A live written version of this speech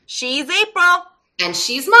She's April. And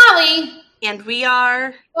she's Molly. And we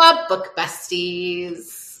are the Book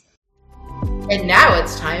Besties. And now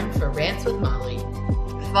it's time for Rants with Molly.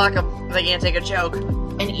 Fuck, I can't take a joke.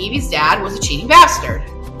 And Evie's dad was a cheating bastard.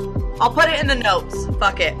 I'll put it in the notes.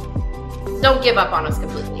 Fuck it. Don't give up on us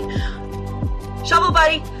completely. Shovel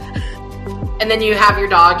buddy. And then you have your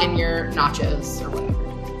dog and your nachos or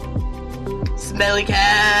whatever. Smelly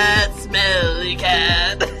cat, smelly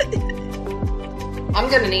cat. I'm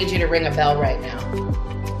gonna need you to ring a bell right now.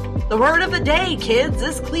 The word of the day, kids,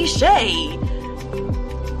 is cliche.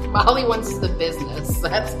 Molly wants the business.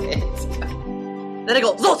 That's it. Then I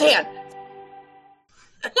go, Zoltan!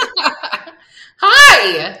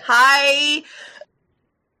 Hi! Hi!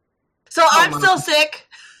 So I'm still sick.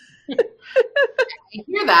 I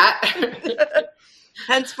hear that.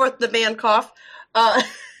 Henceforth the man cough.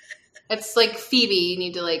 It's like Phoebe. You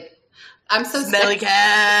need to I'm so smelly sick.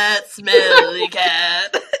 Cat, smelly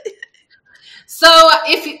cat. So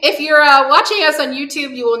if you're watching us on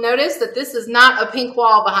YouTube, you will notice that this is not a pink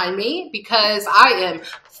wall behind me because I am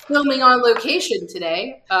filming on location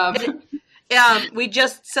today. We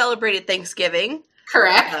just celebrated Thanksgiving.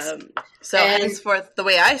 Correct. Henceforth the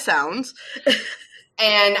way I sound.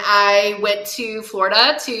 And I went to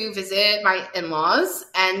Florida to visit my in-laws.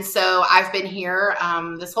 And so I've been here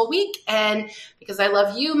this whole week. And because I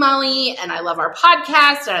love you, Molly, and I love our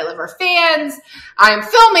podcast, and I love our fans, I am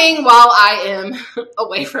filming while I am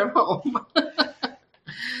away from home.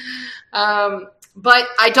 But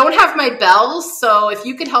I don't have my bells, so if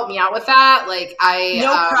you could help me out with that,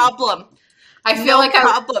 no problem. I feel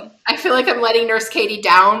like I'm letting Nurse Katie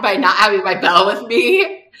down by not having my bell with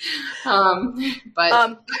me.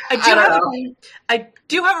 But I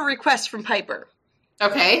do have a request from Piper.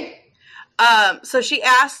 Okay. So she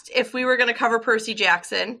asked if we were going to cover Percy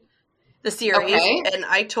Jackson, the series, and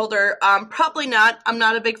I told her probably not. I'm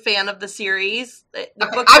not a big fan of the series.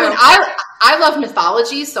 I love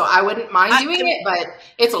mythology, so I wouldn't mind doing it, but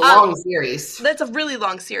it's a long series. That's a really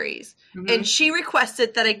long series, and she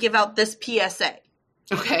requested that I give out this PSA.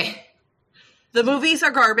 Okay. The movies are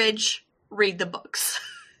garbage. Read the books.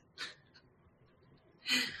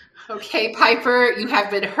 Okay, Piper, you have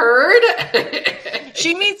been heard.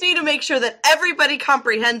 She needs me to make sure that everybody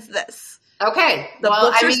comprehends this. Okay. The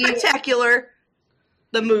books are spectacular.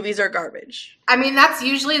 The movies are garbage. I mean, that's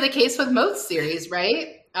usually the case with most series,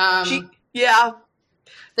 right? Yeah.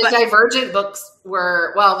 The Divergent books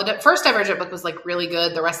were, the first Divergent book was really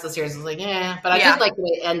good. The rest of the series was but I did like the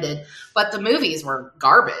way it ended. But the movies were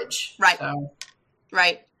garbage. Right. So.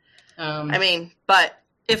 Right. But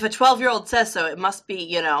if a 12-year-old says so, it must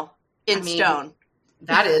be, in stone.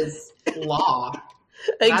 That is law.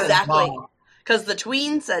 Exactly. Because the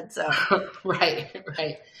tween said so. Right.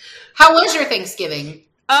 How was your Thanksgiving?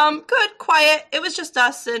 Good, quiet. It was just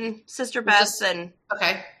us and Sister Beth and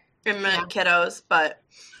my kiddos, but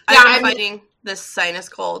I'm fighting this sinus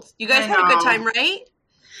cold. You guys had a good time, right?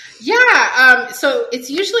 Yeah, so it's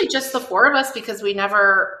usually just the four of us because we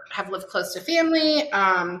never have lived close to family.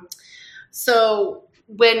 So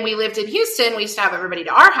when we lived in Houston, we used to have everybody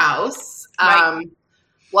to our house. Right.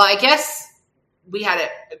 Well, I guess we had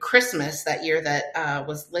a Christmas that year that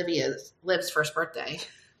was Liv's first birthday.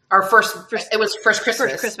 It was first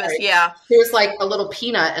Christmas. First Christmas, right? Yeah. It was a little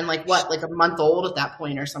peanut and a month old at that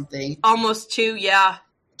point or something. Almost 2, yeah.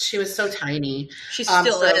 She was so tiny. She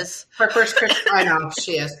still is. Her first Christmas, I know,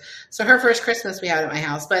 she is. So her first Christmas we had at my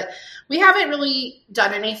house. But we haven't really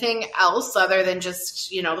done anything else other than just,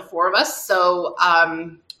 the four of us. So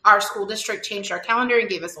our school district changed our calendar and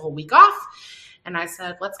gave us a whole week off. And I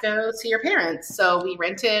said, let's go see your parents. So we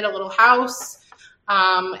rented a little house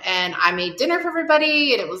and I made dinner for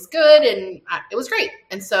everybody and it was good and it was great.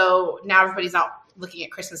 And so now everybody's out looking at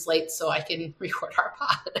Christmas lights so I can record our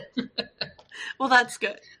pod. Well, that's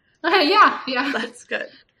good. Yeah. That's good.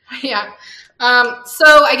 Yeah. So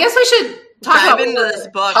I guess we should dive into this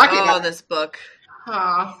book. This book.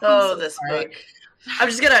 This book. I'm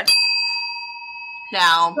just gonna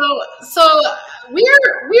now. So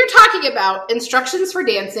we're talking about Instructions for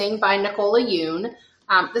Dancing by Nicola Yoon.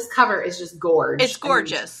 This cover is just gorgeous. It's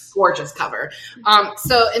gorgeous. Gorgeous cover.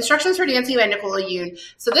 So Instructions for Dancing by Nicola Yoon.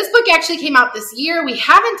 So this book actually came out this year. We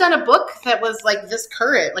haven't done a book that was this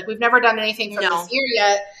current. We've never done anything from this year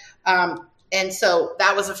yet. And so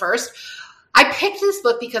that was a first. I picked this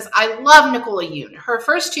book because I love Nicola Yoon. Her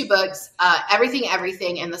first two books, Everything,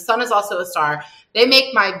 Everything, and The Sun Is Also a Star, they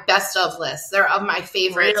make my best of lists. They're of my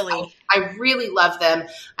favorites. Really? I really love them.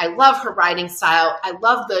 I love her writing style. I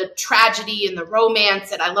love the tragedy and the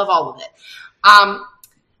romance, and I love all of it.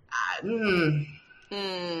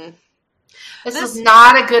 This is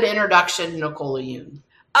not a good introduction to Nicola Yoon.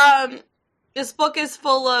 This book is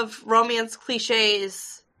full of romance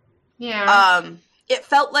cliches. Yeah. It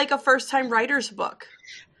felt like a first-time writer's book.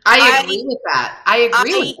 I agree with that. I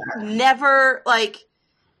agree with that. Never, like,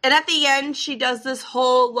 and at the end, she does this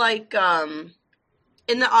whole, like,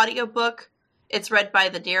 in the audiobook, it's read by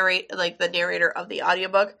the narrator of the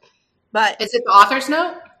audiobook. But is it the author's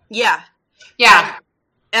note? Yeah. Yeah.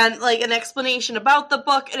 And like, an explanation about the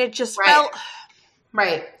book, and it just felt...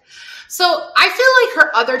 Right. So, I feel like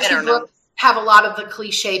her other two books have a lot of the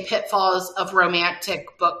cliche pitfalls of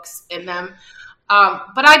romantic books in them.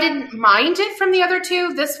 But I didn't mind it from the other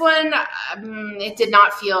two. This one, it did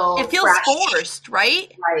not feel... It feels forced,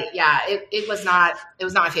 right? Right, yeah. It was not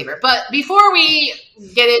my favorite. But before we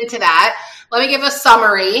get into that, let me give a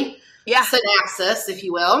summary. Yeah. Synopsis, if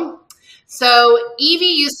you will. So, Evie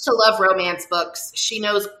used to love romance books. She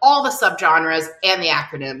knows all the subgenres and the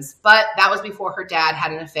acronyms, but that was before her dad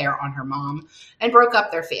had an affair on her mom and broke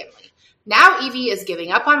up their family. Now Evie is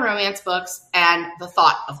giving up on romance books and the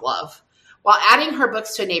thought of love. While adding her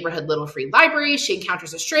books to a neighborhood little free library, she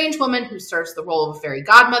encounters a strange woman who serves the role of a fairy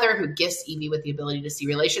godmother who gifts Evie with the ability to see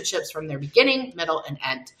relationships from their beginning, middle, and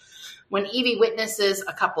end. When Evie witnesses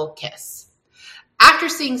a couple kiss. After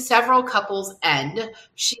seeing several couples end,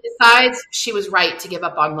 she decides she was right to give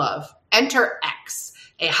up on love. Enter X,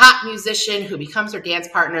 a hot musician who becomes her dance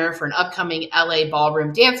partner for an upcoming LA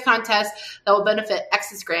ballroom dance contest that will benefit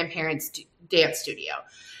X's grandparents' dance studio.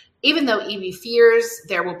 Even though Evie fears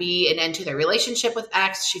there will be an end to their relationship with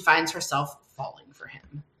X, she finds herself falling for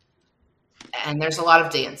him. And there's a lot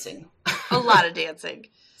of dancing. A lot of dancing.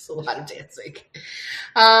 It's a lot of dancing.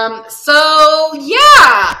 So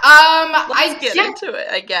yeah. Let's get into it,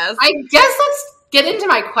 I guess. Let's get into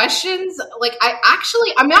my questions. Like,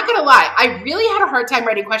 I'm not going to lie. I really had a hard time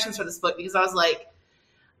writing questions for this book because I was like,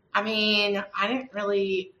 I mean, I didn't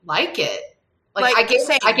really like it. Like I gave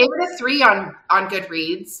it a 3 on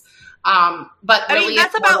Goodreads. But really, I mean,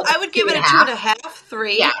 that's about, I would give it a 2.5,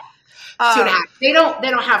 3. Yeah. 2.5. They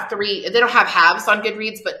don't have 3. They don't have halves on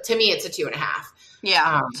Goodreads, but to me, it's a 2.5.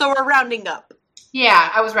 Yeah. So we're rounding up.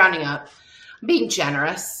 Yeah, I was rounding up. I'm being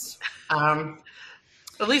generous. At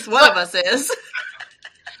least one of us is.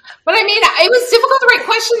 But I mean, it was difficult to write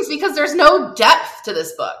questions because there's no depth to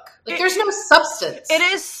this book. Like, there's no substance. It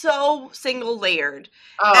is so single layered.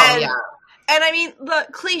 Oh, yeah. And I mean, the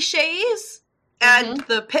cliches and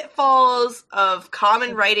the pitfalls of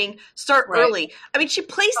common writing start early. I mean, she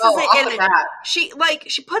places it in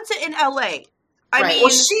she puts it in LA. I mean, well,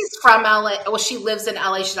 she's from LA. Well, she lives in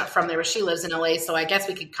LA. She's not from there, but she lives in LA. So I guess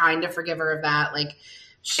we could kind of forgive her of that. Like,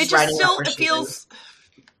 she's writing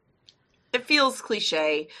it feels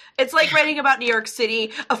cliche. It's like writing about New York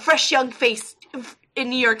City, a fresh young face in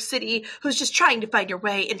New York City who's just trying to find her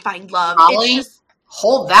way and find love. Molly,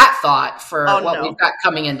 hold that thought for we've got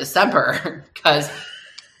coming in December, because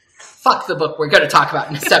fuck the book we're going to talk about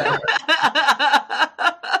in December.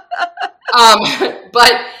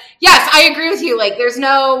 But yes, I agree with you. Like, there's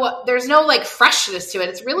no like freshness to it.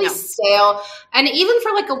 It's really stale. And even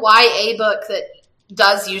for like a YA book that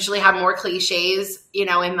does usually have more cliches, you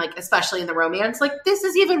know, and like, especially in the romance, like, this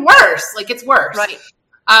is even worse. Like, it's worse. Right.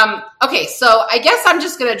 Okay. So I guess I'm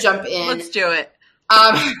just going to jump in. Let's do it.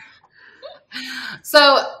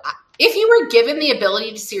 So if you were given the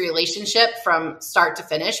ability to see a relationship from start to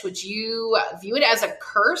finish, would you view it as a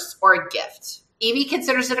curse or a gift? Evie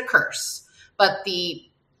considers it a curse, but the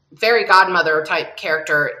fairy godmother type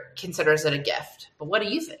character considers it a gift. But what do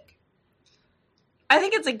you think? I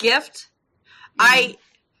think it's a gift. I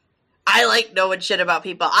like knowing shit about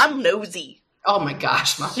people. I'm nosy. Oh my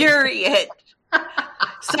gosh, Mom. Period.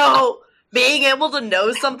 So being able to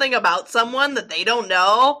know something about someone that they don't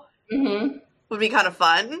know would be kind of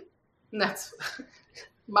fun. That's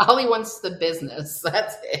Molly wants the business.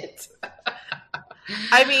 That's it.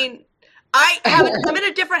 I mean, I'm in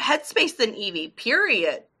a different headspace than Evie.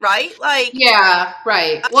 Period. Right? Like, yeah,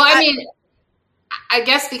 right. Well, I mean, I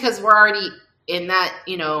guess because we're already in that,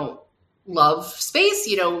 you know, love space.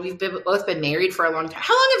 You know, we've both been married for a long time.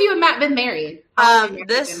 How long have you and Matt been married?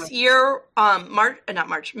 This year,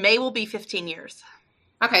 May will be 15 years.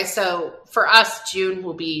 Okay, so for us, June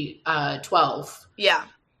will be 12. Yeah.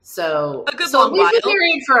 So a good long we've while. been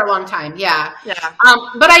married for a long time. Yeah. Yeah.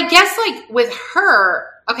 But I guess like with her,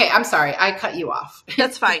 okay, I'm sorry, I cut you off.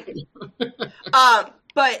 That's fine.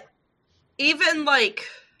 But even like,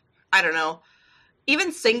 I don't know,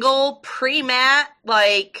 even single pre-Matt,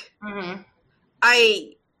 like, I'm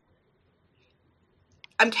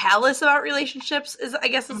callous about relationships, I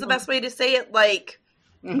guess is the best way to say it. Like,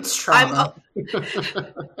 it's trauma.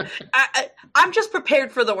 I'm just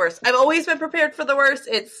prepared for the worst. I've always been prepared for the worst.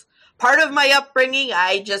 It's part of my upbringing.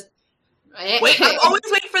 I just wait. I'm always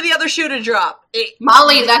waiting for the other shoe to drop.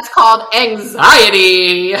 Molly, that's called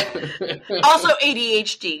anxiety. Also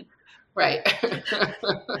ADHD. Right.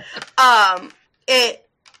 I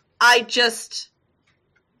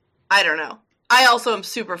don't know. I also am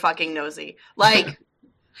super fucking nosy. Like,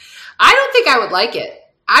 I don't think I would like it.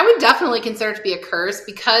 I would definitely consider it to be a curse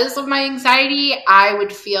because of my anxiety. I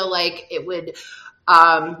would feel like it would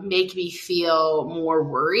make me feel more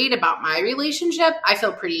worried about my relationship. I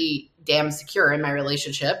feel pretty damn secure in my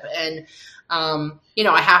relationship. And,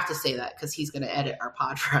 I have to say that because he's going to edit our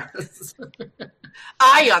pod for us.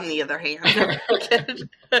 I, on the other hand.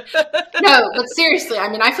 No, but seriously, I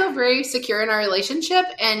mean, I feel very secure in our relationship.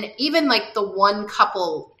 And even like the one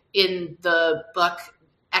couple in the book,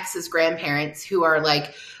 X's grandparents, who are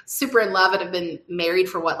like super in love and have been married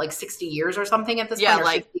for 60 years or something at this point. Yeah,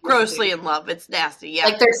 like grossly in love. It's nasty. Yeah.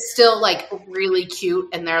 Like they're still like really cute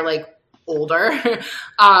and they're like older.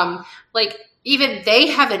 Even they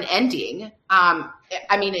have an ending.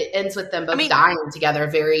 I mean, it ends with them both dying together.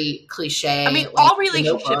 Very cliche. I mean, all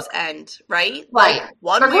relationships end, right? Right.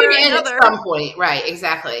 One They're way going or to end another. at some point. Right.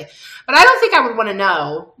 Exactly. But I don't think I would want to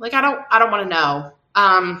know. Like, I don't want to know.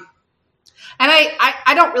 And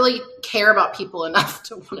I don't really care about people enough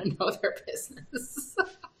to want to know their business.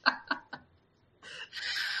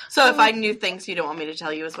 So if I knew things you don't want me to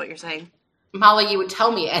tell you is what you're saying? Molly, you would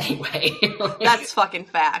tell me anyway. That's fucking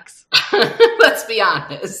facts. Let's be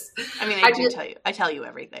honest. I mean, I do tell you. I tell you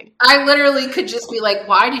everything. I literally could just be like,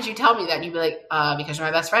 why did you tell me that? And you'd be like, because you're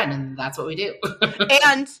my best friend, and that's what we do.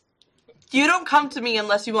 And you don't come to me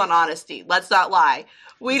unless you want honesty. Let's not lie.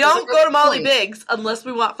 We don't go to Molly Biggs unless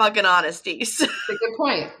we want fucking honesty. It's a good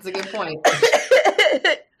point. It's a good point.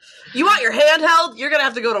 You want your hand held? You're going to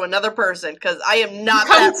have to go to another person because I am not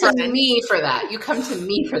that friend. You come to me for that. You come to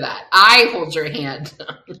me for that. I hold your hand.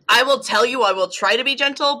 I will tell you I will try to be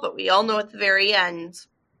gentle, but we all know at the very end,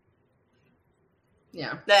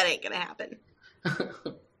 yeah, that ain't going to happen.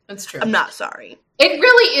 That's true. I'm not sorry. It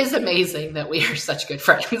really is amazing that we are such good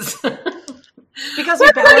friends. Because we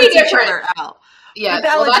balance each other out. Yeah, we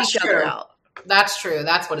balance each other out. That's true.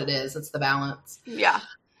 That's what it is. It's the balance. Yeah.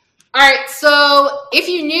 All right. So if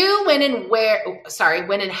you knew when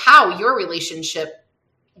and how your relationship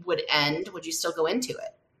would end, would you still go into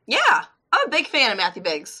it? Yeah. I'm a big fan of Matthew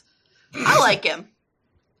Biggs. I like him.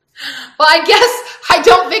 Well, I guess I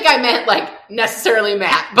don't think I meant necessarily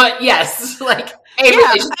Matt, but yes,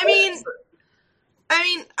 relationship. I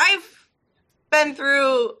mean, I've been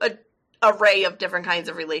through an array of different kinds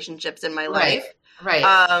of relationships in my life. Right.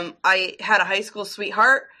 I had a high school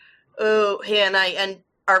sweetheart and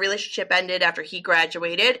our relationship ended after he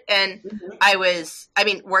graduated, and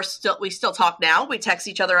we still talk now. We text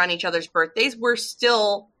each other on each other's birthdays. We're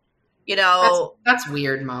still, that's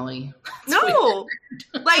weird, Molly. That's weird.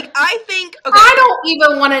 I think, okay, I don't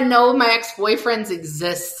even want to know my ex-boyfriends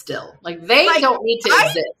exist still. They don't need to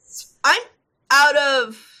exist. I'm out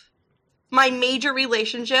of my major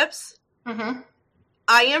relationships. Mm-hmm.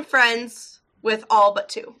 I am friends with all but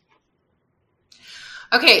two.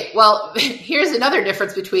 Okay, well, here's another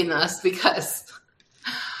difference between us because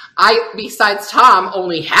I, besides Tom,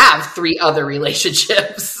 only have 3 other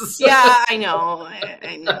relationships. Yeah, I know.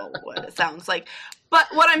 I know what it sounds like. But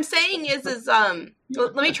what I'm saying is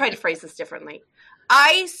let me try to phrase this differently.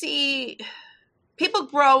 I see people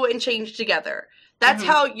grow and change together. That's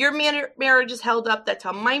how your marriage is held up. That's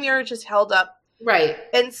how my marriage is held up. Right.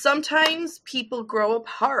 And sometimes people grow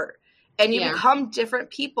apart and you become different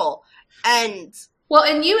people. And well,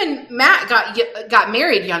 and you and Matt got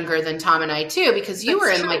married younger than Tom and I too, because you were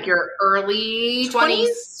in your early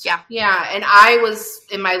 20s. Yeah. Yeah. And I was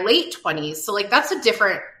in my late 20s. So that's a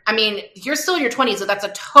different, you're still in your 20s, but that's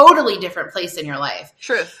a totally different place in your life.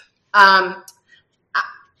 Truth. I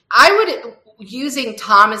would, using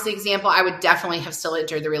Tom as the example, I would definitely have still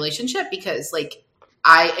entered the relationship because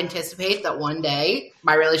I anticipate that one day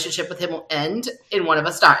my relationship with him will end in one of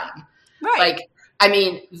us dying. Right.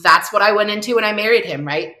 That's what I went into when I married him,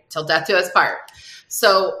 right? Till death do us part.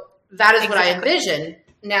 So that is what I envision.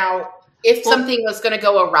 Now, if something was going to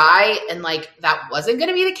go awry and that wasn't going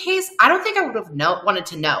to be the case, I don't think I would have wanted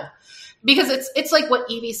to know. Because it's like what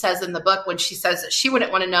Evie says in the book when she says that she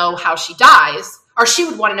wouldn't want to know how she dies, or she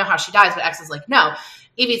would want to know how she dies, but X is like, no.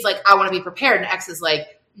 Evie's like, I want to be prepared. And X is like,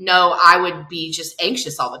 no, I would be just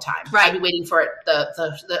anxious all the time. Right. I'd be waiting for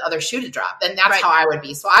the other shoe to drop. And that's how I would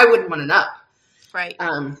be. So I wouldn't want to know. Right.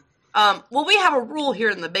 Well, we have a rule here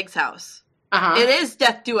in the Biggs house. It is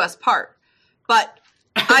death do us part, but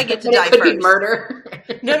I get to die first. Be murder.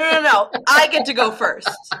 No. I get to go first.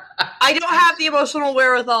 I don't have the emotional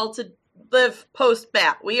wherewithal to live post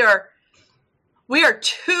Matt. We are we are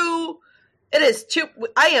two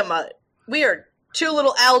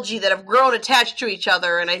little algae that have grown attached to each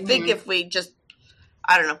other, and I think if we just,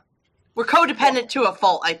 I don't know, we're codependent to a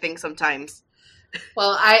fault, I think, sometimes.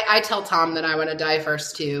 Well, I tell Tom that I want to die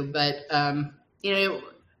first, too, but,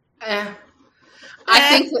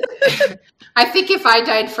 I think if I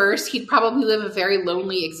died first, he'd probably live a very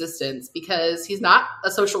lonely existence because he's not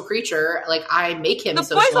a social creature. Like, I make him socialize.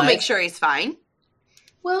 The boys will make sure he's fine.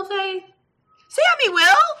 Will they? Sammy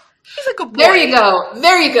will. He's a good boy.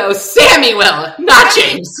 There you go. Sammy will, not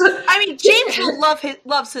James. I mean, James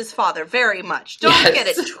loves his father very much. Don't get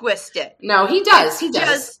it twisted. No, he does.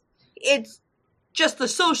 It's just the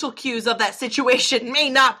social cues of that situation may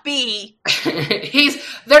not be.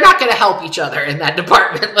 They're not going to help each other in that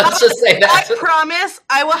department. Let's just say that. I promise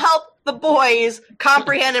I will help the boys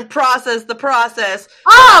comprehend and process the process.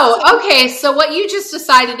 Oh, okay. So what you just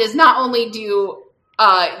decided is not only do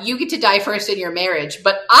you get to die first in your marriage,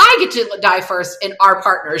 but I get to die first in our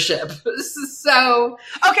partnership. So,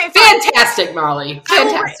 okay, fine. Fantastic, Molly.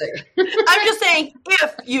 Fantastic. I'm just saying,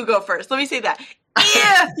 if you go first. Let me say that.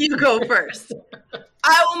 If you go first,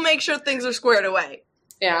 I will make sure things are squared away.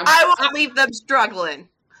 Yeah, I won't leave them struggling.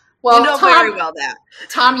 Well, you know very well that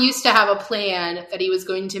Tom used to have a plan that he was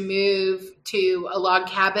going to move to a log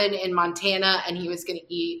cabin in Montana, and he was going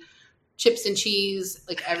to eat chips and cheese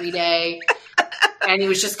like every day. And he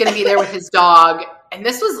was just going to be there with his dog. And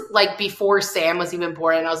this was like before Sam was even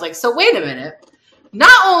born. And I was like, so wait a minute.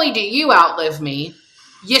 Not only do you outlive me,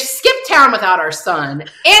 you skip town without our son,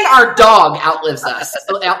 and our dog outlives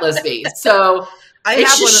me. So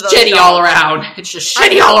it's just shitty all around. It's just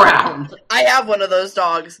shitty all around. I have one of those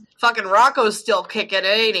dogs. Fucking Rocco's still kicking,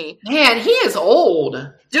 ain't he? Man, he is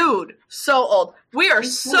old. Dude, so old. We are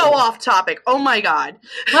so off topic. Oh my God.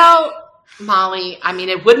 Well, Molly, I mean,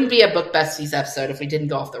 it wouldn't be a Book Besties episode if we didn't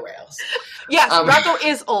go off the rails. Yes, Rocco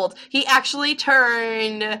is old. He actually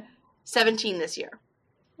turned 17 this year.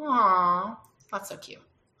 Aww, that's so cute.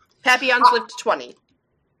 Papillon's lived to 20.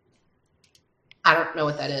 I don't know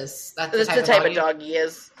what that is. That's the type of dog he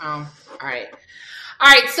is. Oh, all right. All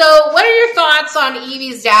right, so what are your thoughts on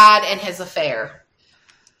Evie's dad and his affair?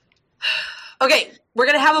 Okay, we're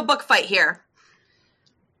going to have a book fight here.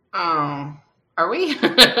 Oh, are we?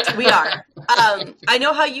 We are. I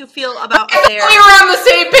know how you feel about affair. We were on the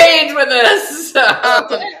same page with this. So.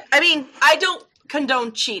 I mean, I don't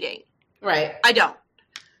condone cheating. Right. I don't.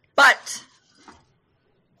 But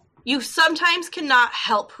you sometimes cannot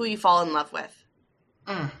help who you fall in love with.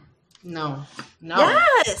 No.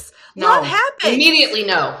 Yes. No. Love happens. Immediately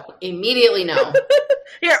no.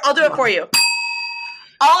 Here, I'll do it for you.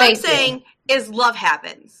 All I'm saying is love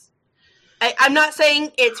happens. I'm not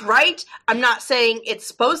saying it's right. I'm not saying it's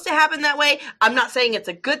supposed to happen that way. I'm not saying it's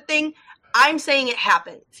a good thing. I'm saying it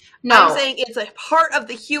happens. No. I'm saying it's a part of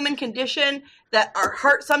the human condition that our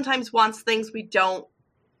heart sometimes wants things we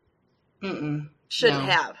shouldn't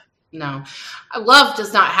have. No. Love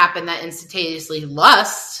does not happen that instantaneously.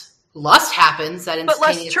 Lust happens that instantaneously. But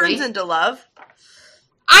lust turns into love.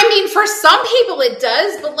 I mean, for some people it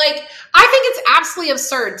does, but like, I think it's absolutely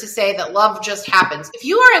absurd to say that love just happens. If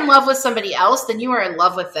you are in love with somebody else, then you are in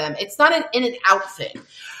love with them. It's not an in and out thing.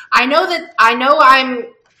 I know I'm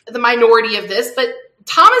the minority of this, but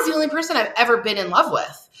Tom is the only person I've ever been in love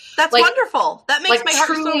with. That's wonderful. That makes my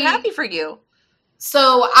heart so happy for you.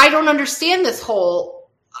 So I don't understand this whole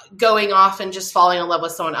going off and just falling in love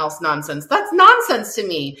with someone else nonsense. That's nonsense to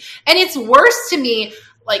me. And it's worse to me.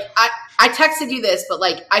 Like, I texted you this, but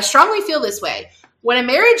like, I strongly feel this way. When a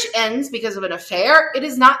marriage ends because of an affair, it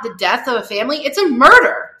is not the death of a family. It's a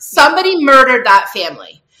murder. Somebody murdered that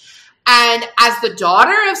family. And as the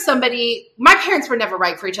daughter of somebody, my parents were never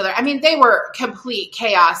right for each other. I mean, they were complete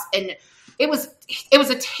chaos, and it was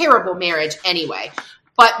a terrible marriage anyway.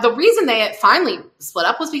 But the reason they finally split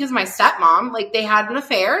up was because of my stepmom. Like, they had an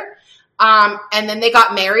affair. And then they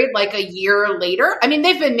got married like a year later. I mean,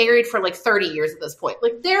 they've been married for like 30 years at this point.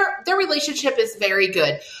 Like, their relationship is very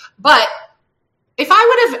good. But if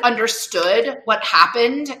I would have understood what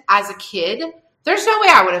happened as a kid, there's no way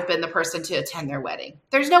I would have been the person to attend their wedding.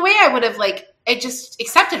 There's no way I would have I just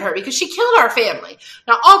accepted her because she killed our family.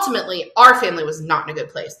 Now, ultimately, our family was not in a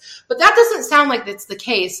good place. But that doesn't sound like that's the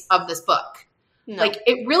case of this book. No. Like,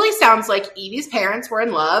 it really sounds like Evie's parents were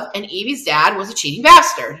in love and Evie's dad was a cheating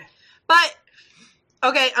bastard. But,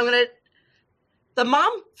 okay, the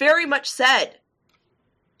mom very much said,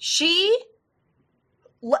 Evie's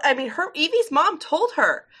mom told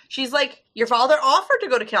her, she's like, your father offered to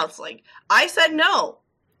go to counseling. I said no.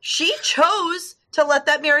 She chose to let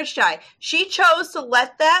that marriage die. She chose to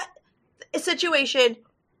let that situation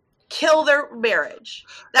kill their marriage.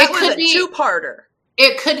 That was a two-parter.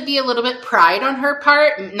 It could be a little bit pride on her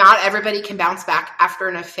part. Not everybody can bounce back after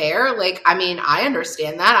an affair. Like, I mean, I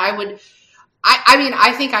understand that.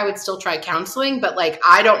 I think I would still try counseling, but like,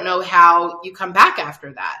 I don't know how you come back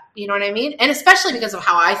after that. You know what I mean? And especially because of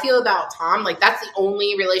how I feel about Tom, like that's the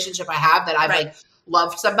only relationship I have that I've like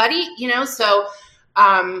loved somebody, you know? So,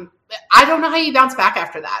 I don't know how you bounce back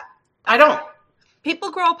after that. I don't. People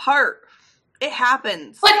grow apart. It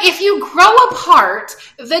happens. But if you grow apart,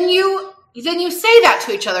 then you say that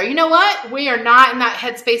to each other. You know what? We are not in that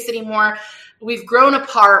headspace anymore. We've grown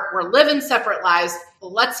apart. We're living separate lives.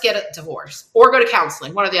 Let's get a divorce or go to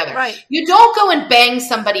counseling, one or the other. Right. You don't go and bang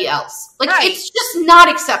somebody else. Like, it's just not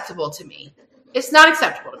acceptable to me. It's not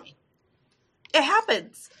acceptable to me. It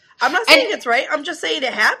happens. I'm not saying it's right. I'm just saying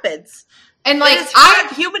it happens. And like, it's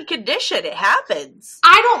human condition. It happens.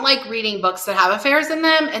 I don't like reading books that have affairs in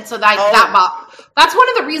them. And so that's one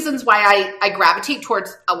of the reasons why I gravitate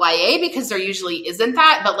towards a YA, because there usually isn't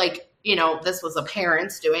that. But like, you know, this was a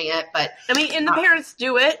parents doing it. But I mean, and the parents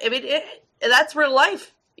do it. I mean, that's real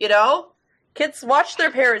life, you know? Kids watch their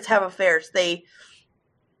parents have affairs. They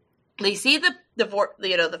see the divorce,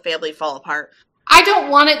 you know, the family fall apart. I don't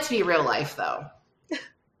want it to be real life, though.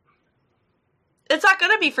 It's not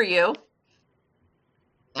going to be for you.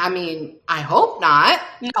 I mean, I hope not.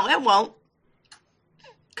 No, it won't.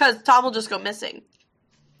 Because Tom will just go missing.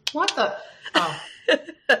 What the? Oh.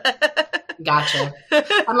 Gotcha.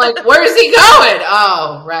 I'm like, where's he going?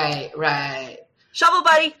 Oh, right. Shovel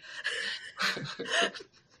buddy.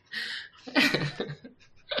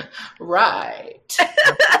 Right.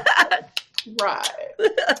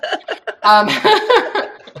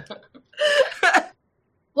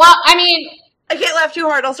 Well, I mean, I can't laugh too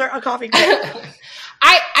hard. I'll start a coughing.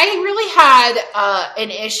 I really had an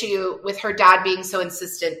issue with her dad being so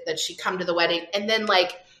insistent that she come to the wedding, and then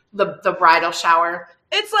like the bridal shower.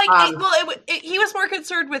 It's like, he was more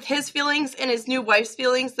concerned with his feelings and his new wife's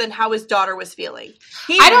feelings than how his daughter was feeling.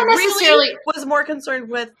 I don't necessarily was more concerned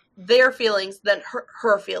with their feelings than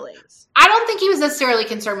her feelings. I don't think he was necessarily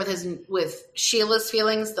concerned with Sheila's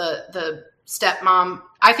feelings, the stepmom.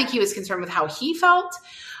 I think he was concerned with how he felt.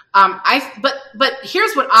 But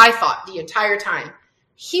here's what I thought the entire time.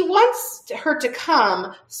 He wants her to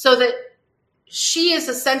come so that she is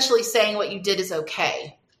essentially saying what you did is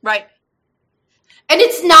okay. Right. And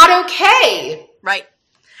it's not okay. Right.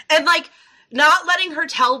 And like not letting her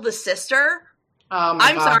tell the sister. Oh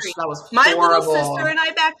my gosh, sorry. That was horrible. My little sister and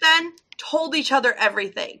I back then told each other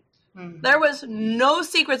everything. Mm-hmm. There was no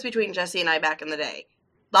secrets between Jesse and I back in the day.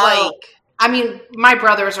 Like, well, I mean, my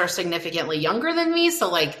brothers are significantly younger than me,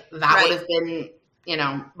 so like that would have been, you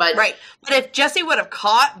know, but right. But if Jesse would have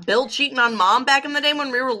caught Bill cheating on Mom back in the day when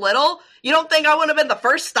we were little, you don't think I would have been the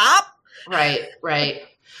first stop? Right.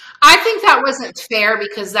 I think that wasn't fair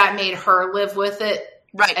because that made her live with it.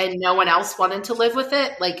 Right. And no one else wanted to live with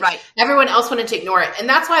it. Like, everyone else wanted to ignore it. And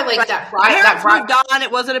that's why, like, that moved on.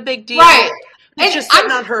 It wasn't a big deal. Right. It's just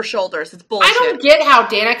sitting on her shoulders. It's bullshit. I don't get how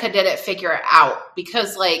Danica didn't figure it out.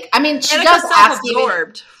 Because, like, I mean, she does ask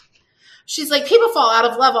you. She's like, people fall out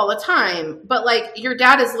of love all the time. But, like, your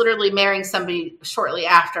dad is literally marrying somebody shortly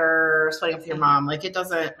after splitting with your mom. Like, it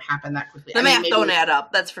doesn't happen that quickly. The math don't add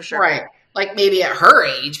up. That's for sure. Right. Like, maybe at her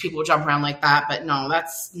age, people jump around like that. But no,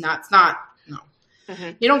 that's not. No.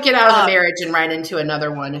 Mm-hmm. You don't get out of the marriage and right into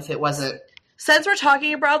another one if it wasn't. Since we're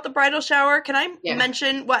talking about the bridal shower, can I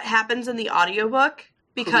mention what happens in the audiobook?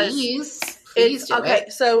 Because Please do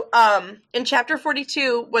it. So in chapter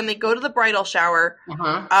 42, when they go to the bridal shower,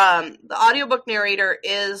 the audiobook narrator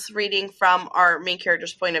is reading from our main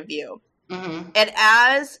character's point of view. Mm-hmm. And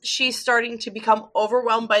as she's starting to become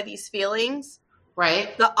overwhelmed by these feelings,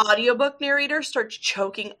 the audiobook narrator starts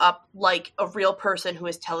choking up like a real person who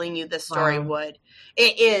is telling you this story would.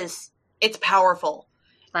 It's powerful.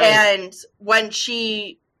 Right. And when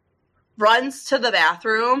she runs to the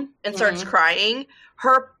bathroom and starts crying,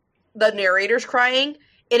 the narrator's crying,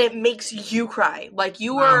 and it makes you cry. Like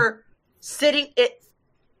you were sitting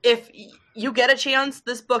if you get a chance,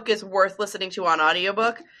 this book is worth listening to on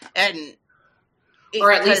audiobook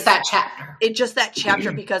or at least that chapter. That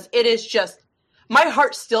chapter because it is just my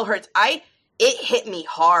heart still hurts. It hit me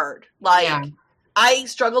hard. Like I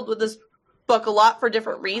struggled with this book a lot for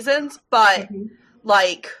different reasons, but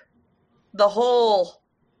like that whole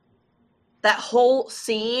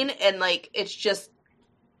scene and like it's just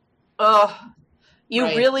you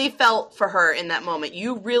really felt for her in that moment.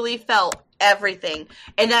 You really felt everything.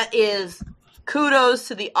 And that is kudos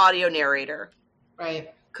to the audio narrator.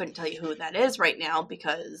 Right. Couldn't tell you who that is right now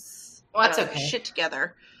because that's okay. Shit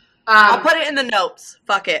together. I'll put it in the notes.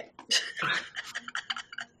 Fuck it.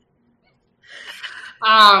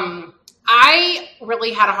 I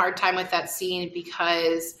really had a hard time with that scene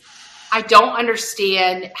because I don't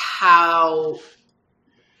understand how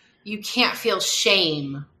you can't feel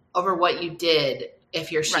shame over what you did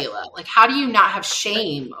if you're Sheila. Like, how do you not have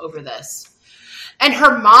shame over this? And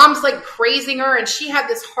her mom's like praising her, and she had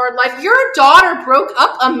this hard life. Your daughter broke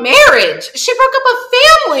up a marriage. She broke up a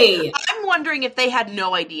family. I'm wondering if they had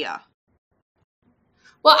no idea.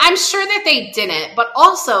 Well, I'm sure that they didn't, but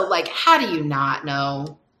also, like, how do you not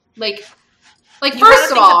know? Like you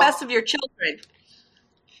first of all, the best of your children.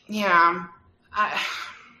 Yeah, I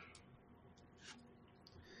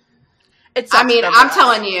mean, I'm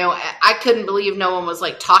telling you, I couldn't believe no one was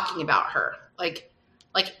like talking about her, like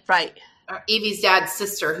right. Evie's dad's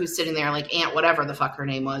sister, who's sitting there, like Aunt, whatever the fuck her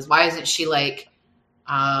name was. Why isn't she like?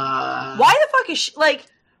 Why the fuck is she like?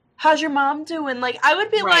 How's your mom doing? Like, I would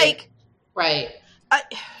be right. That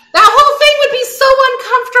whole thing would be so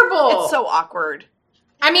uncomfortable. It's so awkward.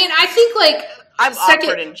 I mean, I think like I'm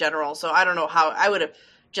awkward in general, so I don't know how I would have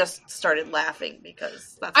just started laughing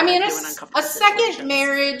because that's. What I'm doing a second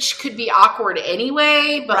marriage could be awkward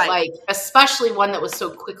anyway, but like especially one that was so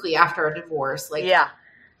quickly after a divorce. Like, yeah.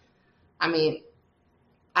 I mean,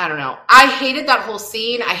 I don't know. I hated that whole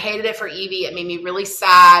scene. I hated it for Evie. It made me really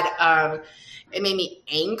sad. It made me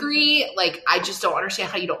angry. Like, I just don't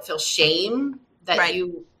understand how you don't feel shame that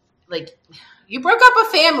you broke up a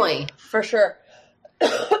family. For sure.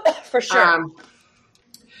 For sure. All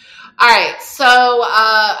right. So,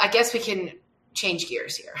 I guess we can change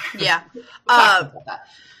gears here. Yeah. About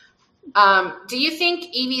that. Do you think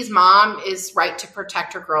Evie's mom is right to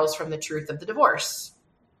protect her girls from the truth of the divorce?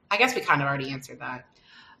 I guess we kind of already answered that.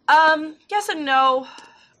 Yes and no.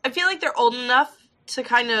 I feel like they're old enough to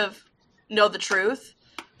kind of know the truth.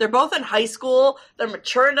 They're both in high school. They're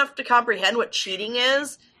mature enough to comprehend what cheating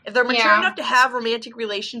is. If they're mature enough to have romantic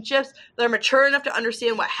relationships, they're mature enough to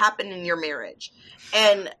understand what happened in your marriage.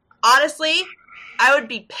 And honestly, I would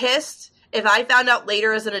be pissed if I found out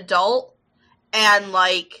later as an adult and,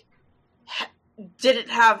 like, didn't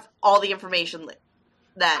have all the information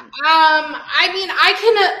then. I mean,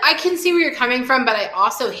 I can see where you're coming from, but I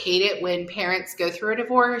also hate it when parents go through a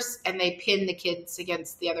divorce and they pin the kids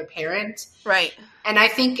against the other parent. Right. And I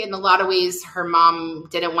think in a lot of ways her mom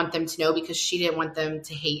didn't want them to know because she didn't want them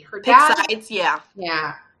to hate her dad. Pick sides, yeah.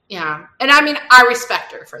 Yeah. Yeah. And I mean, I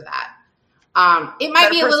respect her for that. It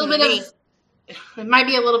might be a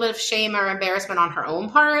little bit of shame or embarrassment on her own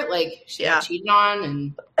part, like she got cheated on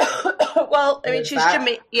and well, I mean, she's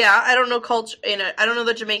Jamaican. Yeah, I don't know culture. I don't know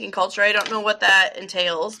the Jamaican culture. I don't know what that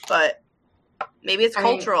entails, but maybe it's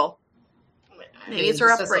cultural. Maybe it's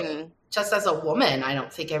her upbringing. Just as a woman, I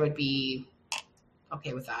don't think I would be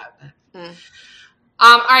okay with that.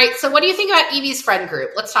 All right. So, what do you think about Evie's friend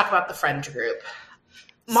group? Let's talk about the friend group.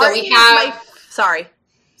 Martin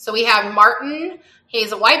So we have Martin.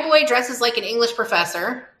 He's a white boy, dresses like an English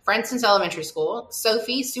professor, friend since elementary school.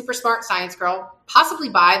 Sophie, super smart science girl, possibly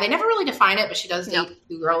bi. They never really define it, but she does date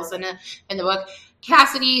two girls in the book.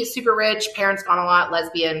 Cassidy, super rich, parents gone a lot,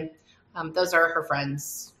 lesbian. Those are her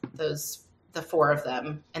friends. The four of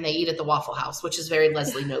them, and they eat at the Waffle House, which is very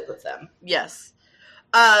Leslie Knope of them. Yes.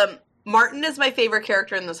 Martin is my favorite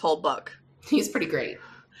character in this whole book. He's pretty great.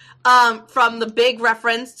 From the big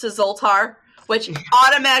reference to Zoltar, which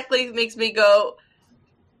automatically makes me go,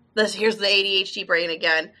 here's the ADHD brain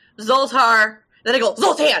again. Zoltar. Then I go,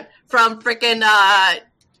 Zoltan! From frickin'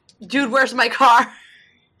 Dude, Where's My Car?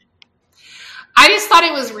 I just thought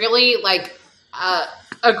it was really, like,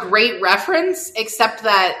 a great reference, except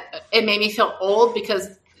that it made me feel old because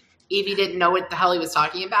Evie didn't know what the hell he was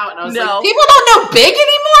talking about. And I was like, people don't know Big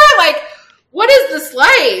anymore? Like, what is this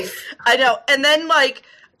life? I know. And then, like,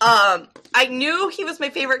 I knew he was my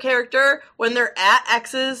favorite character when they're at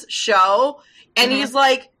X's show, and he's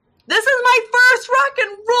like, this is my first rock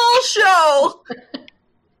and roll show!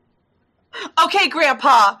 Okay,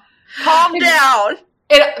 Grandpa, calm down.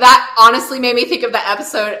 That honestly made me think of the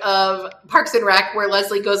episode of Parks and Rec where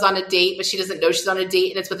Leslie goes on a date, but she doesn't know she's on a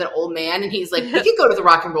date, and it's with an old man, and he's like, we could go to the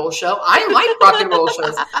rock and roll show. I like rock and roll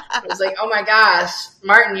shows. I was like, oh my gosh,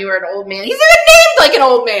 Martin, you are an old man. He's even named like an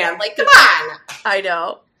old man. Like, come on. I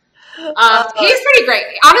know. He's pretty great.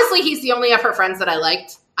 Honestly, he's the only of her friends that I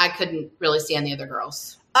liked. I couldn't really stand the other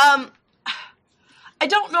girls. I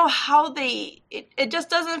don't know how it just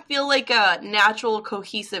doesn't feel like a natural,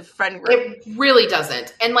 cohesive friend group. It really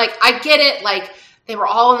doesn't. And, like, I get it. Like, they were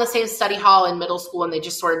all in the same study hall in middle school and they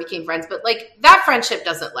just sort of became friends. But, like, that friendship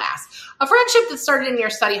doesn't last. A friendship that started in your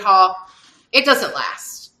study hall, it doesn't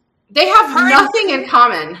last. They have nothing in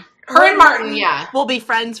common. Her and Martin, will be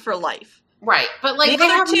friends for life. Right. But, like, they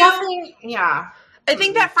have nothing. Yeah. I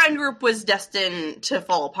think that friend group was destined to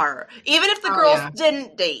fall apart. Even if the girls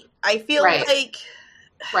didn't date. I feel like...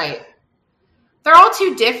 Right. They're all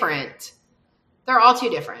too different.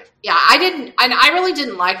 Yeah, I really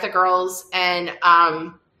didn't like the girls. And,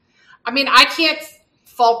 I mean, I can't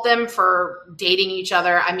fault them for dating each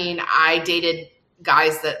other. I mean, I dated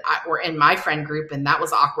guys that were in my friend group, and that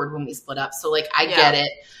was awkward when we split up. So, like, I get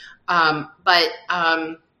it. But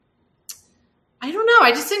I don't know.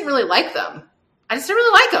 I just didn't really like them. I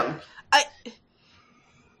didn't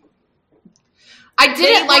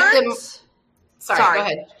like them. Sorry, go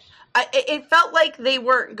ahead. It felt like they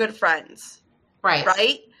weren't good friends. Right.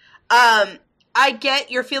 Right? I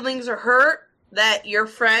get your feelings are hurt that your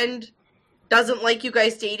friend doesn't like you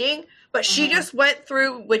guys dating, but she just went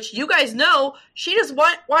through, which you guys know, she just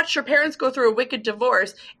watched her parents go through a wicked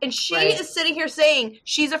divorce, and she is sitting here saying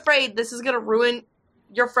she's afraid this is going to ruin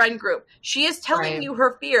your friend group. She is telling you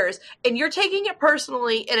her fears, and you're taking it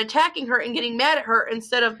personally and attacking her and getting mad at her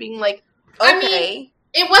instead of being like, okay. I mean,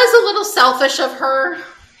 it was a little selfish of her.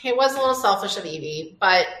 It was a little selfish of Evie,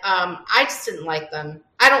 but I just didn't like them.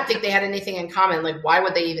 I don't think they had anything in common. Like, why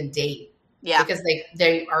would they even date? Yeah. Because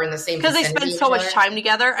they are in the same because they spend so much time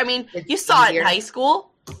together. I mean, you saw it in high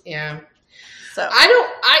school. Yeah. So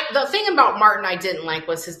the thing about Martin I didn't like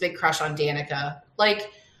was his big crush on Danica.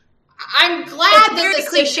 Like, I'm glad it's a very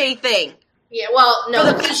cliche thing. Yeah, well, no.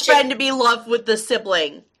 For the best friend to be in love with the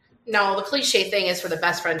sibling. No, the cliche thing is for the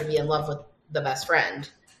best friend to be in love with the best friend.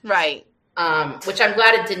 Right. Which I'm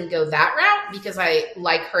glad it didn't go that route because I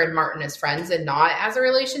like her and Martin as friends and not as a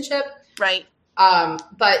relationship. Right.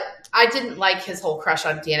 But I didn't like his whole crush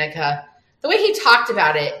on Danica. The way he talked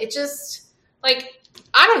about it, it just, like,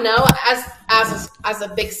 I don't know. As a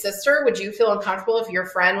big sister, would you feel uncomfortable if your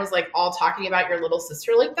friend was, like, all talking about your little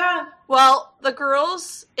sister like that? Well, the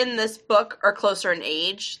girls in this book are closer in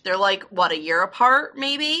age. They're, like, what, a year apart,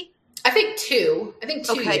 maybe? I think 2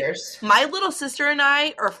 years. My little sister and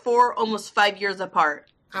I are 4, almost 5 years apart.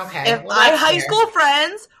 Okay. If my high school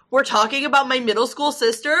friends were talking about my middle school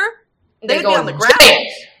sister, they'd be on the ground.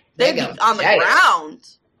 They'd be on the ground.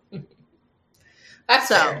 That's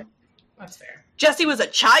fair. That's fair. Jessie was a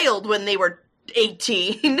child when they were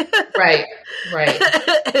 18. Right.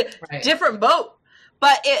 Different boat.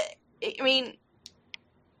 But, I mean,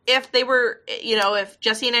 if they were, if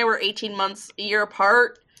Jessie and I were 18 months, a year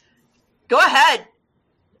apart, go ahead.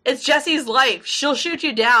 It's Jessie's life. She'll shoot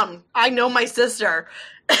you down. I know my sister.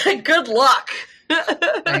 Good luck.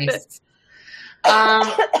 Nice. All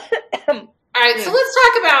right, so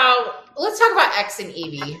let's talk about X and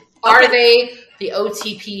Evie. Are they the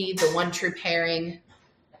OTP, the one true pairing?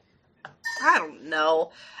 I don't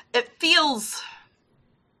know. It feels...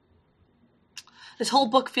 This whole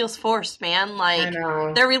book feels forced, man. Like,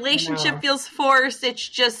 their relationship feels forced. It's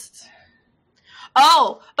just...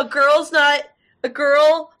 Oh, a girl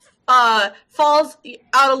falls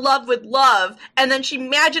out of love with love, and then she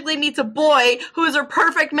magically meets a boy who is her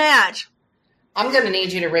perfect match. I'm going to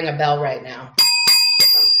need you to ring a bell right now.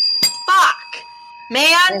 Fuck.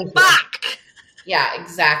 Man, fuck. Yeah,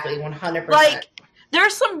 exactly. 100%. Like,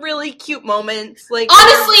 there's some really cute moments. Like,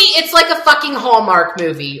 honestly, it's like a fucking Hallmark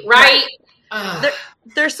movie, right?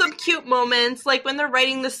 There's some cute moments, like when they're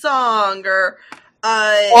writing the song, or...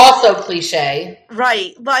 also cliche.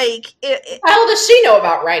 Right. Like... How does she know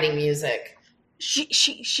about writing music?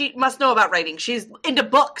 She must know about writing. She's into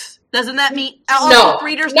books. Doesn't that mean no?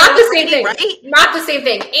 Readers not the same reading, thing, right? Not the same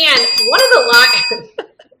thing. And one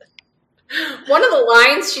of the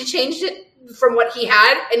lines, she changed it from what he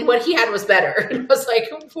had, and what he had was better. And I was like,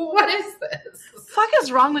 "What is this? What the fuck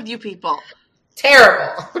is wrong with you people?"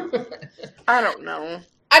 Terrible. I don't know.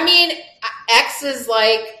 I mean, X is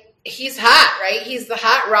like. He's hot, right? He's the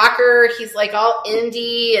hot rocker. He's like all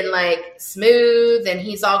indie and like smooth, and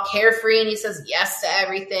he's all carefree, and he says yes to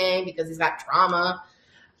everything because he's got trauma.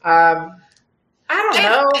 I don't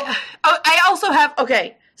know. I also have,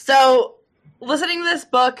 so listening to this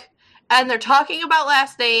book, and they're talking about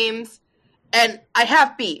last names, and I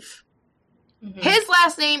have beef. Mm-hmm. His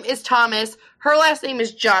last name is Thomas. Her last name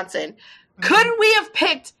is Johnson. Mm-hmm. Couldn't we have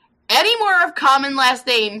picked any more of common last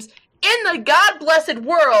names in the God-blessed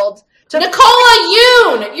world? Nicola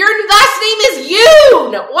Yoon! Your last name is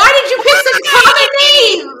Yoon! Why did you pick such common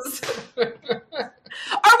names?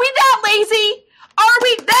 Are we that lazy? Are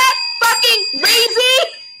we that fucking lazy?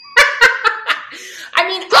 I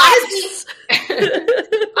mean,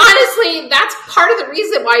 honestly, that's part of the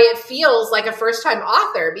reason why it feels like a first-time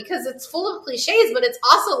author, because it's full of cliches, but it's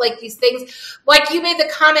also like these things, like you made the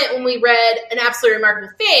comment when we read An Absolutely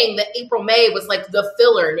Remarkable Thing that April May was like the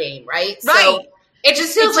filler name, right? Right. It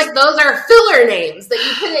just feels like those are filler names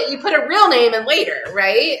that you put a real name in later,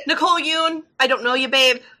 right? Nicole Yoon, I don't know you,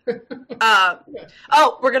 babe. We're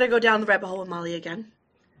gonna go down the rabbit hole with Molly again.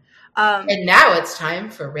 And now it's time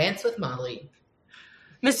for Rants with Molly.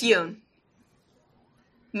 Miss Yoon.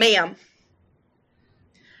 Ma'am.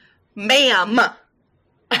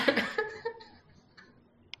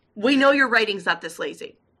 We know your writing's not this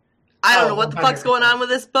lazy. I don't know what the 100%. Fuck's going on with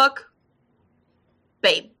this book.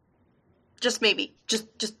 Babe. Just maybe. Just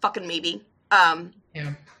fucking maybe.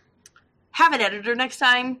 Yeah. Have an editor next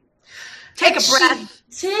time. Take a breath.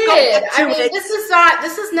 Did. I mean, this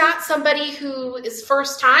is not somebody who is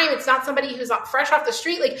first time. It's not somebody who's fresh off the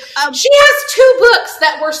street. Like, she has 2 books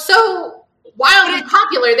that were so wildly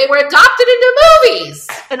popular, they were adopted into movies.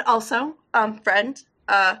 And also, friend,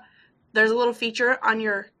 there's a little feature on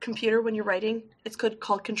your computer when you're writing. It's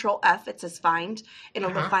called Control F. It says find. And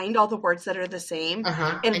it'll find all the words that are the same.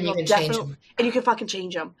 And you can change them. And you can fucking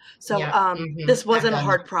change them. So this wasn't a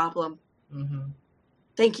hard problem. Mm-hmm.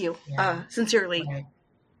 Thank you. Yeah. Sincerely. Right.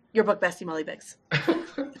 Your book bestie, Molly Biggs.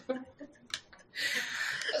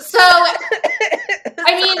 So,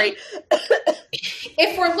 I mean,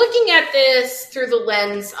 if we're looking at this through the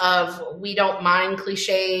lens of we don't mind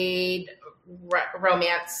cliched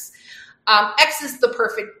romance, X is the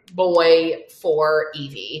perfect boy for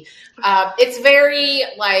Evie. It's very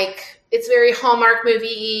Hallmark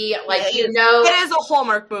movie. Like, it is a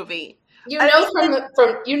Hallmark movie. You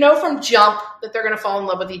know from Jump that they're going to fall in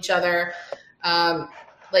love with each other.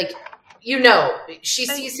 She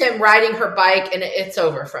sees him riding her bike and it's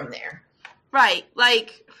over from there. Right.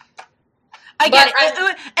 Like, I get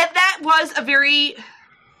it. And that was it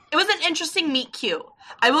was an interesting meet cute.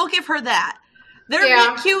 I will give her that. Their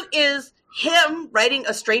meet cute is him riding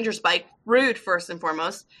a stranger's bike. Rude, first and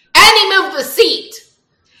foremost. And he moved the seat.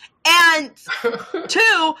 And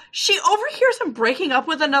 2, she overhears him breaking up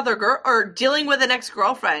with another girl or dealing with an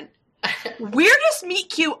ex-girlfriend. Weirdest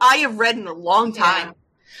meet cute I have read in a long time.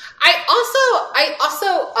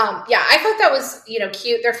 Yeah. I thought that was,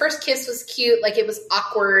 cute. Their first kiss was cute. Like, it was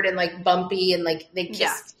awkward and, like, bumpy and, like, they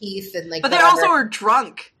kissed teeth and, like, but they also were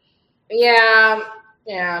drunk. Yeah.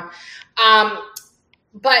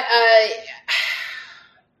 But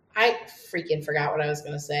I freaking forgot what I was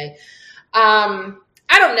going to say.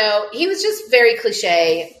 I don't know. He was just very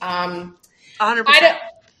cliche. 100%.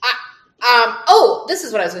 This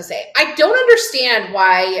is what I was going to say. I don't understand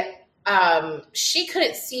why she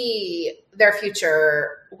couldn't see their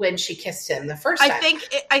future when she kissed him the first time.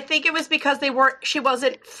 I think it was because she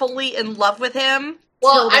wasn't fully in love with him.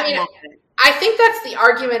 Well, I mean, I think that's the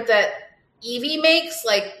argument that Evie makes,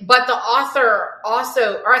 but the author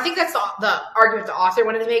also, or I think that's the argument the author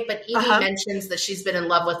wanted to make, but Evie mentions that she's been in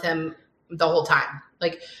love with him the whole time.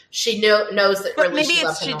 Like, she knows that really she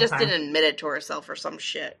loves him. Maybe she just didn't admit it to herself or some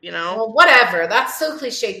shit, Well, whatever. That's so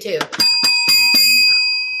cliche, too.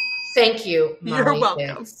 Thank you, Molly. You're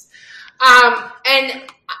welcome. And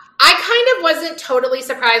I kind of wasn't totally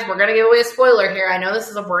surprised. We're going to give away a spoiler here. I know this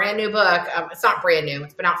is a brand new book. It's not brand new.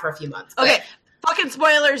 It's been out for a few months. Okay. Fucking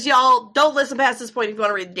spoilers, y'all. Don't listen past this point if you want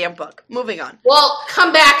to read the damn book. Moving on. Well,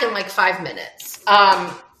 come back in 5 minutes.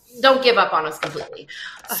 Don't give up on us completely.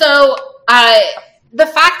 So, the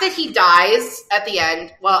fact that he dies at the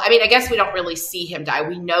end, well, I mean, I guess we don't really see him die.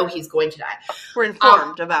 We know he's going to die. We're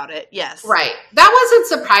informed about it, yes. Right. That wasn't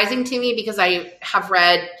surprising to me because I have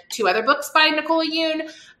read 2 other books by Nicole Yoon,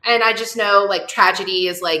 and I just know, tragedy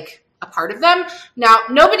is, a part of them. Now,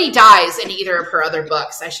 nobody dies in either of her other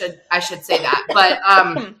books. I should say that. But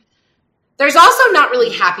there's also not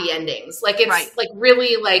really happy endings. It's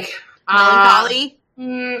really, melancholy.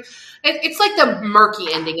 It's like the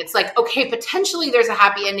murky ending. It's like, okay, potentially there's a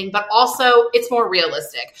happy ending, but also it's more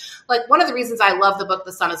realistic. Like, one of the reasons I love the book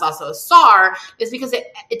The Sun Is Also a Star is because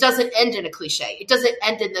it doesn't end in a cliche. It doesn't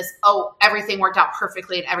end in this, everything worked out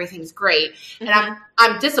perfectly and everything's great. Mm-hmm. And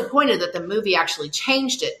I'm disappointed that the movie actually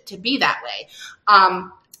changed it to be that way.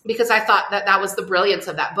 Because I thought that was the brilliance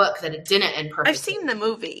of that book, that it didn't end perfectly. I've seen the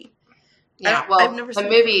movie. Yeah, well, I've never seen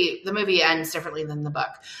the movie ends differently than the book.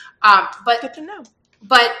 But good to know.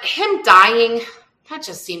 But him dying, that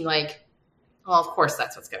just seemed like, well, of course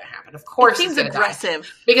that's what's going to happen. Of course it seems aggressive. Die.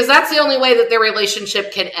 Because that's the only way that their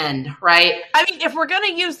relationship can end, right? I mean, if we're going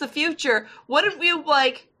to use the future, wouldn't we,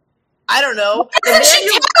 I don't know. What doesn't she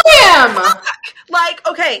tell him?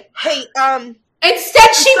 Okay, hey,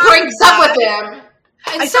 Instead, she breaks up with him.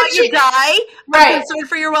 I saw you die. Right. I'm concerned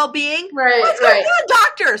for your well-being. Right. Let's go to the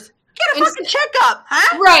doctors. Get a fucking checkup,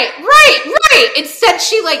 huh? Right. Instead,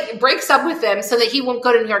 she breaks up with him so that he won't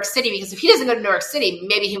go to New York City, because if he doesn't go to New York City,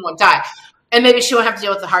 maybe he won't die. And maybe she won't have to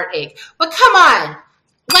deal with the heartache. But come on.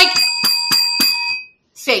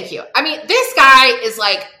 Thank you. I mean, this guy is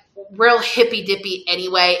like real hippy dippy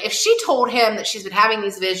anyway. If she told him that she's been having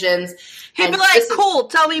these visions, he'd be like, cool,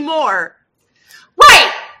 tell me more.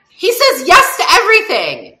 Right. He says yes to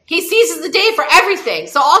everything. He seizes the day for everything.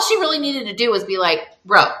 So all she really needed to do was be like,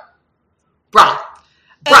 bro, go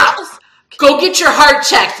get your heart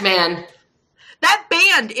checked, man. That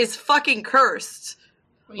band is fucking cursed.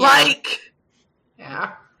 Yeah. Like,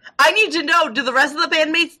 yeah. I need to know, do the rest of the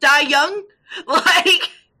bandmates die young?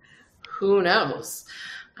 Like, who knows?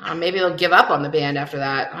 Maybe they'll give up on the band after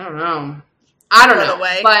that. I don't know.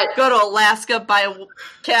 But go to Alaska, buy a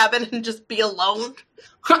cabin, and just be alone.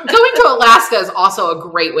 Going to Alaska is also a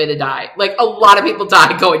great way to die. Like, a lot of people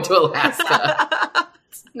die going to Alaska.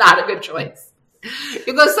 It's not a good choice.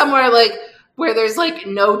 You go somewhere like where there's like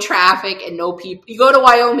no traffic and no people. You go to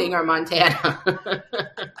Wyoming or Montana.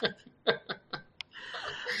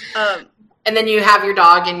 And then you have your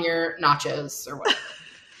dog and your nachos or whatever.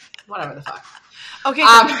 Whatever the fuck. Okay.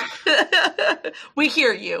 We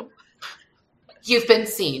hear you. You've been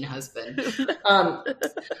seen, husband. All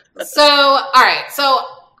right. So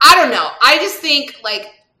I don't know. I just think like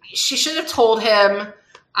she should have told him.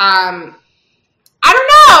 I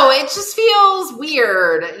don't know. It just feels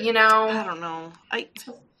weird, you know? I don't know.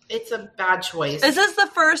 It's a bad choice. This is the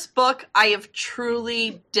first book I have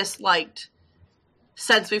truly disliked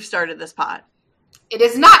since we've started this pod. It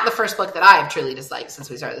is not the first book that I have truly disliked since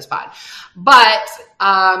we started this pod. But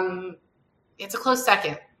it's a close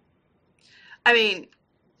second. I mean,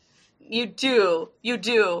 you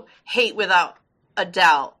do hate without a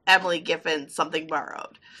doubt Emily Giffen's Something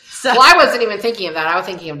Borrowed. So, well, I wasn't even thinking of that. I was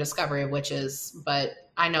thinking of Discovery of Witches, but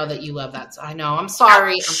I know that you love that. So I know. I'm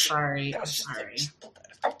sorry. You didn't like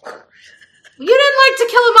To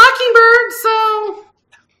Kill a Mockingbird, so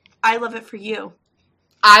I love it for you.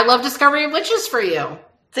 I love Discovery of Witches for you.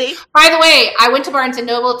 See? By the way, I went to Barnes &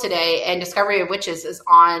 Noble today, and Discovery of Witches is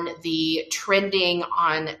on the trending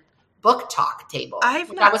on Book Talk table. I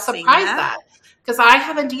was surprised that because I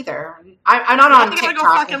haven't either. I'm not on TikTok. I gotta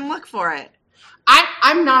go fucking look for it.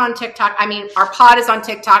 I'm not on TikTok. I mean, our pod is on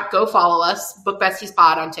TikTok. Go follow us, Book Besties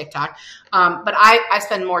Pod on TikTok. But I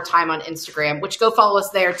spend more time on Instagram, which go follow us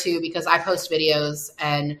there too because I post videos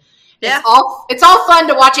and it's all fun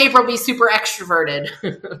to watch April be super extroverted.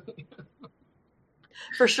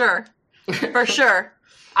 For sure. For sure.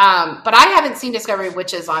 But I haven't seen Discovery of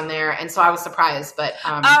Witches on there, and so I was surprised. But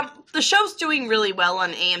the show's doing really well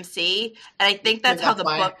on AMC, and I think that's how the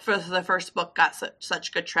book for the first book got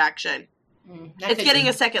such good traction. It's getting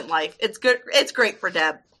a second life. It's good. It's great for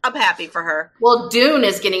Deb. I'm happy for her. Well, Dune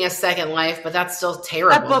is getting a second life, but that's still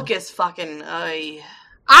terrible. That book is fucking.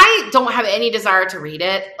 I don't have any desire to read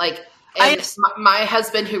it. Like, my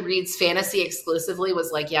husband, who reads fantasy exclusively,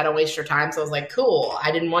 was like, "Yeah, don't waste your time." So I was like, "Cool."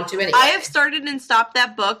 I didn't want to anyway. I have started and stopped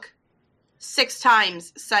that book 6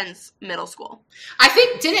 times since middle school. I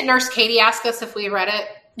think, didn't Nurse Katie ask us if we read it?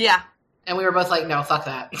 Yeah. And we were both like, no, fuck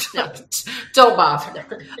that. No. Don't bother.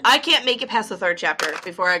 I can't make it past the 3rd chapter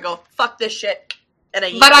before I go, fuck this shit. And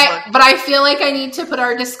But I feel like I need to put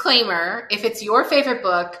our disclaimer. If it's your favorite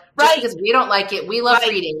book, just because we don't like it, we love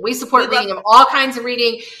reading. We support reading of all kinds of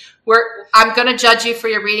reading. I'm going to judge you for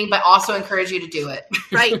your reading, but also encourage you to do it.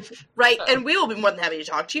 Right. And we will be more than happy to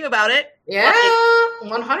talk to you about it. Yeah,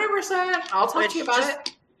 100%. I'll talk to you about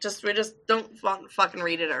it. We just don't fucking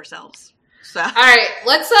read it ourselves. So. All right,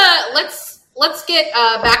 let's get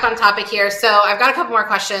back on topic here. So I've got a couple more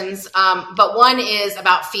questions, but one is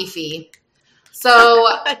about Fifi. So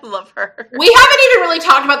I love her. We haven't even really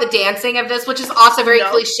talked about the dancing of this, which is also very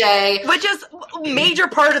cliche. Which is a major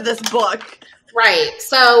part of this book. Right.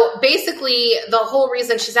 So basically, the whole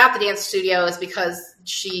reason she's at the dance studio is because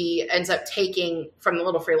she ends up taking from the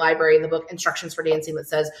Little Free Library the book Instructions for Dancing that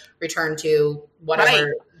says return to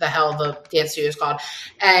whatever the hell the dance studio is called.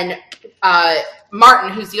 And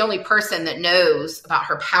Martin, who's the only person that knows about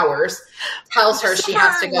her powers, tells her she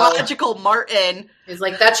has to go. Logical Martin. He's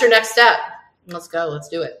like, that's your next step. Let's go. Let's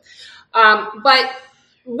do it. But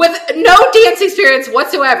with no dance experience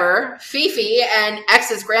whatsoever, Fifi and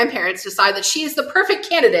X's grandparents decide that she is the perfect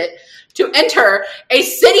candidate to enter a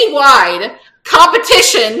citywide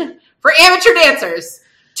competition for amateur dancers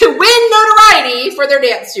to win notoriety for their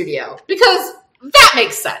dance studio. Because that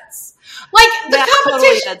makes sense. Like, the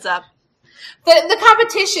competition. Totally adds up. The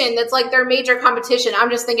competition that's like their major competition,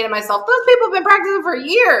 I'm just thinking to myself, those people have been practicing for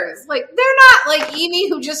years. Like, they're not like Evie,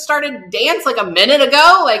 who just started dance like a minute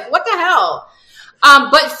ago. Like, what the hell?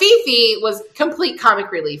 But Fifi was complete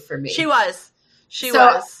comic relief for me. She was.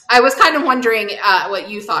 I was kind of wondering what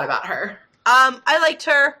you thought about her. I liked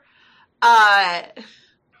her. I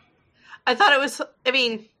thought it was,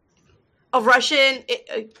 a Russian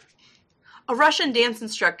dance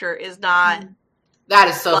instructor is not. That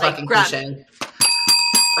is so fucking cliche.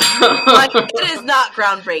 Like, it is not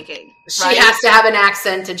groundbreaking. She has to have an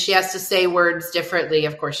accent and she has to say words differently.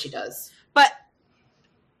 Of course she does. But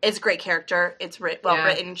it's a great character. It's well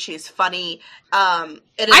written. She's funny. I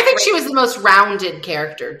think she was the most rounded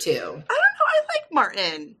character, too. I don't know. I like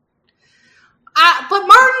Martin. But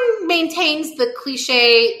Martin maintains the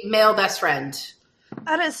cliche male best friend.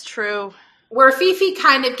 That is true. Where Fifi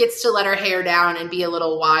kind of gets to let her hair down and be a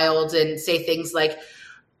little wild and say things like,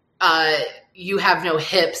 you have no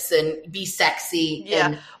hips and be sexy. Yeah.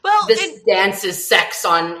 And this dance is sex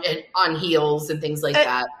on heels and things like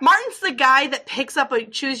that. Martin's the guy that picks up a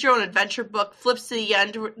choose your own adventure book, flips to the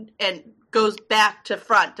end, and goes back to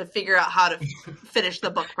front to figure out how to finish the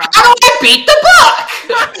book properly. How do I beat the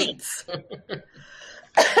book?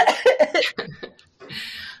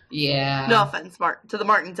 Yeah. No offense, to the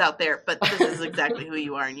Martins out there, but this is exactly who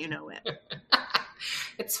you are, and you know it.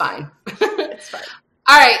 It's fine. It's fine.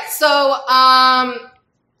 All right, so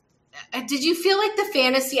did you feel like the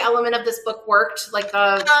fantasy element of this book worked? Like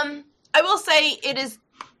I will say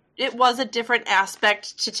it was a different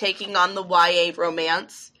aspect to taking on the YA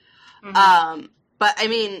romance. Mm-hmm. But I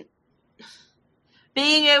mean,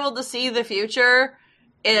 being able to see the future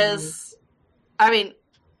is, I mean,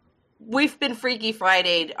 we've been Freaky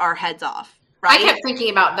Friday'd our heads off, right? I kept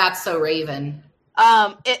thinking about That's So Raven.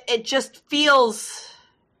 It just feels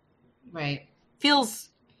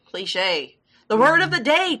cliche. The word of the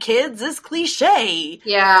day, kids, is cliche.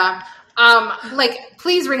 Yeah.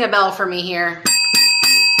 Please ring a bell for me here.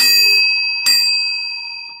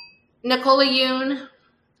 Nicola Yoon.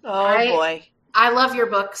 Oh, boy. I love your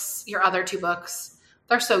books, your other two books.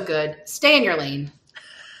 They're so good. Stay in your lane.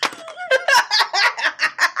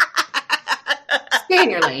 Stay in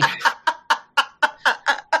your lane.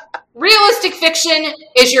 Realistic fiction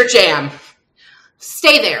is your jam.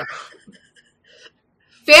 Stay there.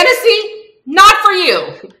 Fantasy, not for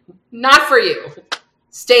you. Not for you.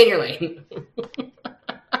 Stay in your lane.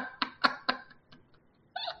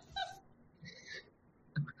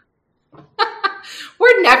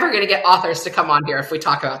 We're never going to get authors to come on here if we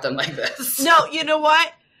talk about them like this. No, you know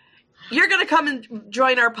what? You're going to come and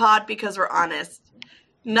join our pod because we're honest.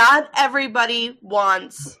 Not everybody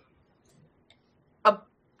wants a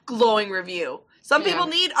glowing review. Some people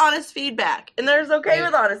need honest feedback, and there's okay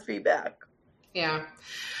with honest feedback. Yeah.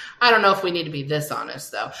 I don't know if we need to be this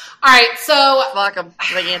honest, though. All right, so... Fuck them.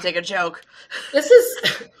 They can't take a joke. This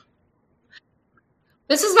is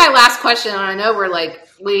my last question, and I know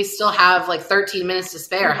we still have 13 minutes to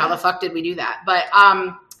spare. Mm-hmm. How the fuck did we do that? But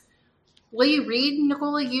will you read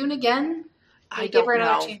Nicola Yoon again? I don't know.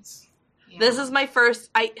 Another chance? Yeah. This is my first...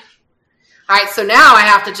 All right, so now I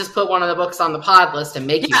have to just put one of the books on the pod list and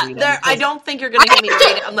make you read it. I don't think you're going to get me to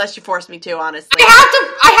read it unless you force me to, honestly.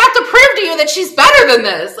 I have to prove to you that she's better than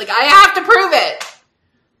this. I have to prove it.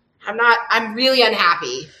 I'm really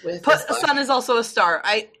unhappy with this book. Sun is also a star.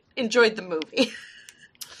 I enjoyed the movie.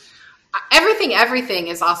 Everything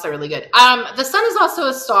is also really good. The Sun is also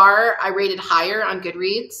a star. I rated higher on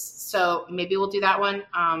Goodreads, so maybe we'll do that one.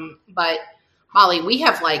 But Molly, we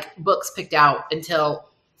have books picked out until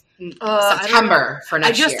September for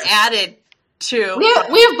next year. I just added 2.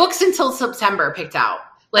 We have books until September picked out.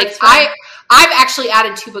 I've actually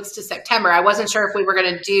added 2 books to September. I wasn't sure if we were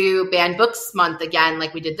going to do Banned Books Month again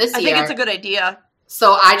like we did this year. I think it's a good idea.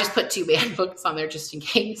 So I just put 2 banned books on there just in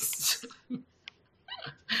case.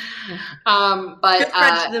 But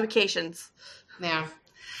good notifications. Yeah.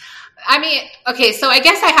 I mean, okay, so I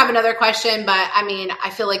guess I have another question, but I mean,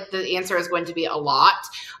 I feel like the answer is going to be a lot.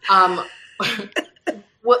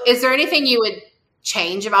 Is there anything you would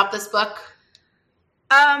change about this book?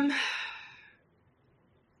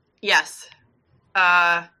 Yes.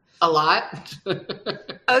 A lot?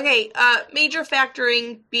 Okay, major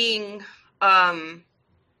factoring being, I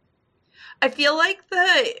feel like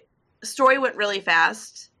the story went really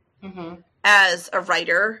fast as a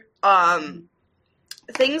writer.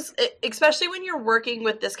 Things, especially when you're working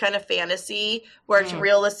with this kind of fantasy, where it's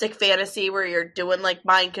realistic fantasy, where you're doing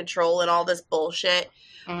mind control and all this bullshit,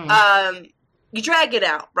 you drag it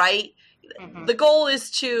out, right? The goal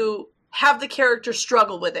is to have the character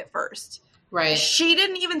struggle with it first. Right. She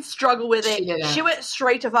didn't even struggle with it. She went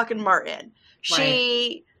straight to fucking Martin.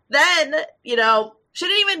 She then, she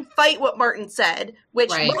didn't even fight what Martin said,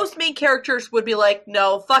 which most main characters would be like,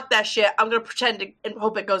 no, fuck that shit. I'm going to pretend and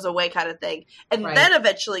hope it goes away kind of thing. And then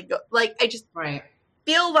eventually go, I just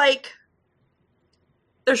feel like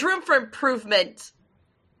there's room for improvement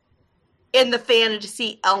in the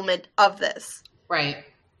fantasy element of this. Right.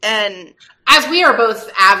 And as we are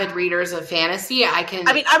both avid readers of fantasy,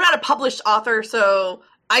 I'm not a published author, so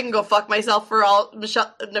I can go fuck myself for all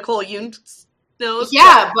Nicole Yoon knows.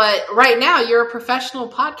 Yeah, but right now you're a professional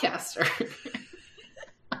podcaster.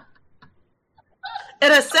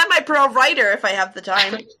 And a semi-pro writer if I have the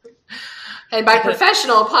time. And by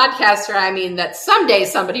professional podcaster, I mean that someday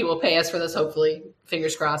somebody will pay us for this, hopefully.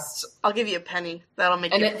 Fingers crossed. I'll give you a penny. That'll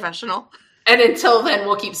make you professional. And until then,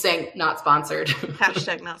 we'll keep saying not sponsored.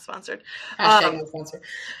 Hashtag not sponsored. Hashtag not sponsored.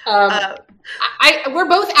 We're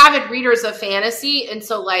both avid readers of fantasy, and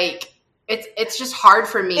so like it's just hard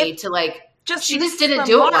for me to like. She just didn't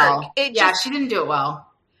do it well. She didn't do it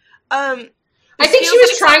well. I think she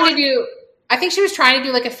was trying to do. I think she was trying to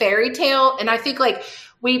do like a fairy tale, and I think like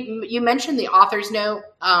you mentioned the author's note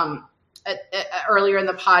earlier in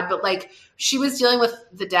the pod, but like she was dealing with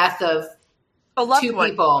the death of two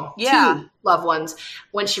people, two loved ones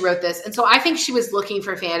when she wrote this, and so I think she was looking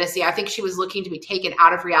for fantasy. I think she was looking to be taken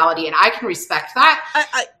out of reality, and I can respect that.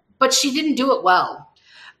 But she didn't do it well.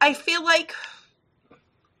 I feel like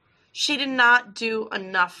she did not do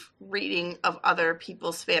enough reading of other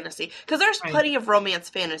people's fantasy. Because there's plenty of romance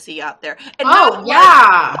fantasy out there. And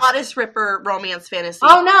Goddess Ripper romance fantasy.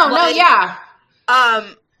 Oh,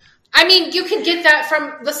 I mean, you can get that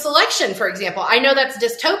from The Selection, for example. I know that's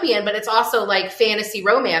dystopian, but it's also like fantasy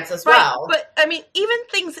romance as well. But, I mean, even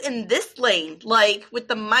things in this lane, like with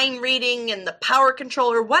the mind reading and the power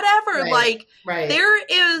control or whatever, there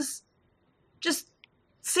is just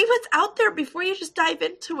see what's out there before you just dive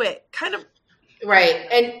into it. Kind of. Right.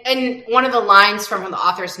 And one of the lines from the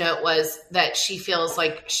author's note was that she feels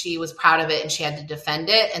like she was proud of it and she had to defend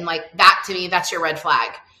it. And like that, to me, that's your red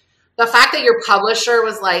flag. The fact that your publisher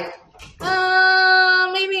was like,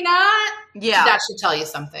 maybe not. Yeah. That should tell you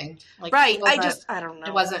something. Like, right. I don't know.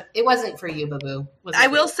 It wasn't for you, boo-boo. I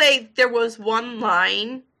will say there was one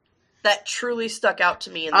line that truly stuck out to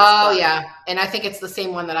me in this book. Yeah. And I think it's the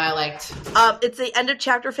same one that I liked. It's the end of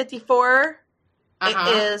chapter 54.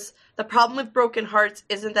 It is, the problem with broken hearts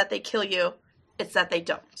isn't that they kill you, it's that they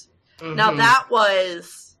don't. Mm-hmm. Now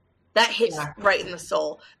that hits right in the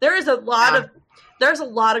soul. There's a lot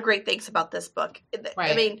of great things about this book.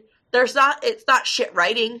 Right. I mean, it's not shit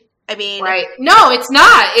writing. I mean, right? No, it's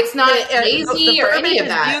not. It's not lazy or any of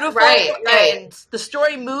that. Beautiful, right? And the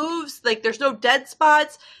story moves. Like there's no dead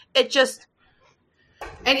spots. It just,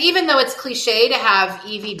 and even though it's cliche to have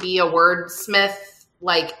Evie be a wordsmith,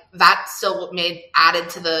 like that still added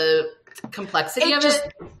to the complexity of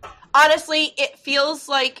it. Honestly, it feels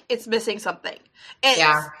like it's missing something.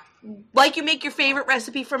 It's like you make your favorite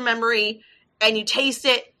recipe from memory and you taste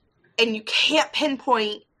it and you can't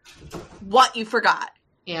pinpoint what you forgot.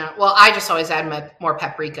 Yeah, well, I just always add more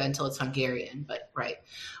paprika until it's Hungarian, but right.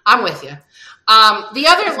 I'm with you. The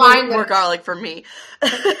other line... More garlic for me.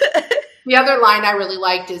 The other line I really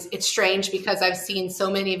liked is, it's strange because I've seen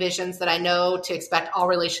so many visions that I know to expect all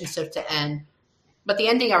relationships to end, but the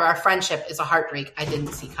ending of our friendship is a heartbreak I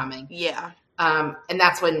didn't see coming. Yeah. And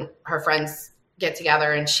that's when her friends get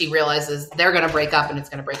together and she realizes they're going to break up and it's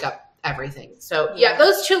going to break up everything. So,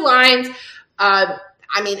 those two lines...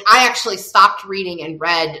 I mean, I actually stopped reading and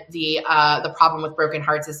read the problem with broken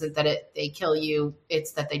hearts isn't that they kill you,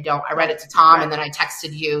 it's that they don't. I read it to Tom and then I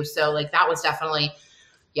texted you. So like that was definitely,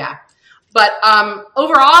 But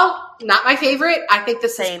overall, not my favorite. I think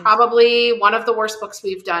this is probably one of the worst books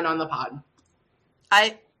we've done on the pod.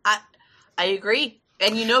 I agree.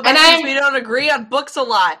 And we don't agree on books a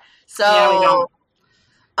lot. So yeah, we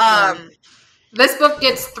don't. This book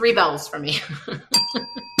gets 3 bells from me.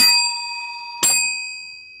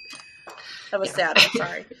 That was sad. I'm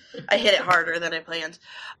sorry. I hit it harder than I planned.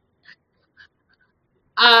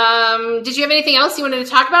 Did you have anything else you wanted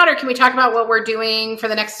to talk about, or can we talk about what we're doing for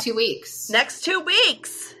the next 2 weeks? Next 2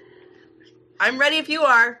 weeks. I'm ready if you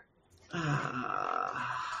are.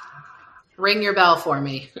 Ring your bell for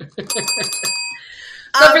me. So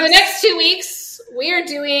for the next 2 weeks, we are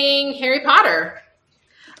doing Harry Potter.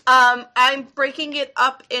 I'm breaking it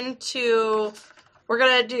up into, we're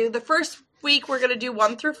going to do, the first week we're going to do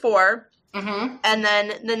 1 through 4. Mm-hmm. And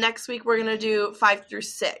then the next week we're going to do 5 through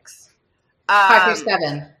 6. 5 through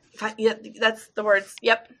 7. Yeah, that's the words.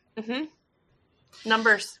 Yep. Mm-hmm.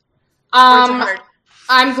 Numbers. Words are hard.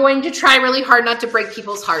 I'm going to try really hard not to break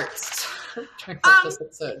people's hearts.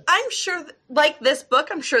 I'm sure, like this book,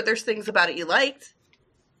 I'm sure there's things about it you liked.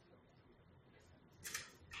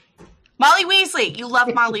 Molly Weasley. You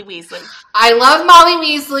love Molly Weasley. I love Molly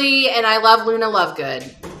Weasley, and I love Luna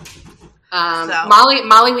Lovegood.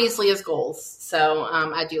 Molly Weasley is goals, so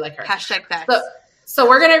I do like her. Hashtag facts. So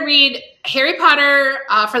we're going to read Harry Potter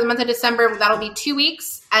for the month of December, that'll be 2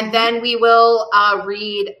 weeks. And then we will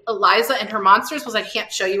read Eliza and Her Monsters, because I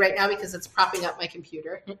can't show you right now because it's propping up my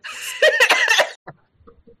computer.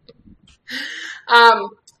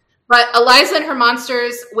 But Eliza and Her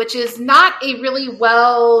Monsters, which is not a really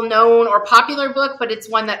well-known or popular book, but it's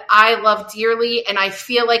one that I love dearly, and I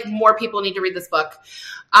feel like more people need to read this book.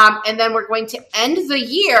 And then we're going to end the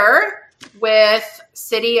year with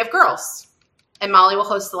City of Girls. And Molly will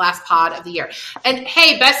host the last pod of the year. And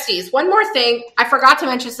hey, besties, one more thing. I forgot to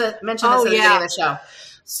mention this at the beginning of the show.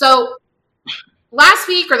 So last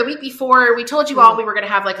week or the week before, we told you all we were going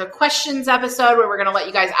to have like a questions episode where we're going to let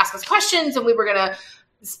you guys ask us questions, and we were going to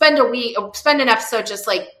spend an episode just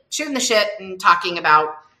like shooting the shit and talking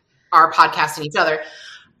about our podcast and each other.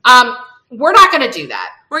 We're not going to do that.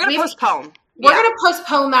 We're going to postpone. We're going to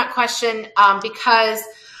postpone that question because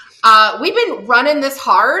we've been running this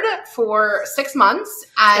hard for 6 months,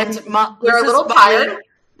 and we're a little tired.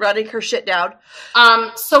 Running her shit down.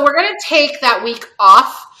 So we're going to take that week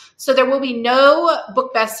off. So there will be no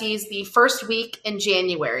Book Besties the first week in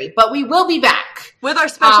January, but we will be back. With our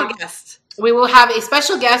special guest. We will have a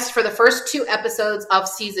special guest for the first 2 episodes of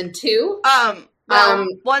season 2.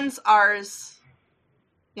 One's ours.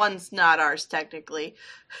 One's not ours, technically.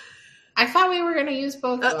 I thought we were going to use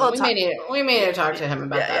both of them. We may need to talk to him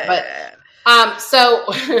about that. Yeah.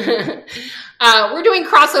 We're doing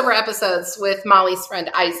crossover episodes with Molly's friend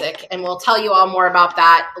Isaac, and we'll tell you all more about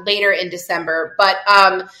that later in December. But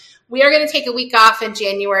we are going to take a week off in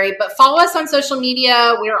January, but follow us on social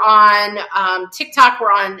media. We're on TikTok.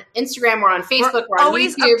 We're on Instagram. We're on Facebook. We're on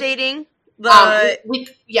always YouTube. Updating. I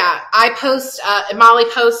post, Molly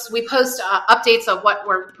posts, we post updates of what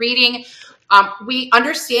we're reading. We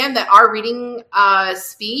understand that our reading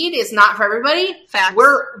speed is not for everybody. Facts.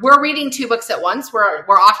 We're reading 2 books at once. We're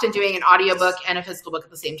often doing an audiobook and a physical book at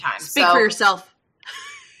the same time. Speak for yourself.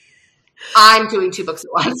 I'm doing 2 books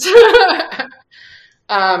at once.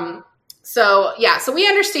 So we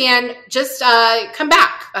understand. Just come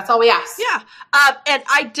back. That's all we ask. Yeah. And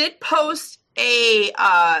I did post a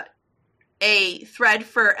thread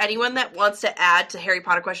for anyone that wants to add to Harry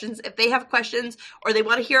Potter questions. If they have questions or they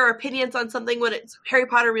want to hear our opinions on something when it's Harry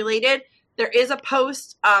Potter related, there is a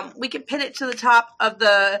post. We can pin it to the top of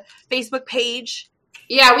the Facebook page.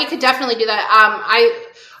 Yeah, we could definitely do that.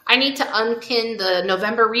 I need to unpin the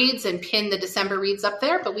November reads and pin the December reads up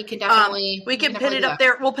there, but we can definitely pin it up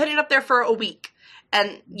there. We'll pin it up there for a week,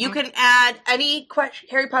 and you can add any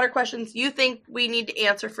Harry Potter questions you think we need to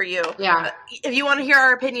answer for you. Yeah, if you want to hear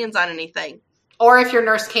our opinions on anything, or if you're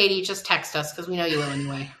Nurse Katie, just text us because we know you will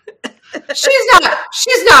anyway.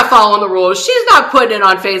 She's not following the rules. She's not putting it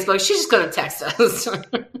on Facebook. She's just going to text us.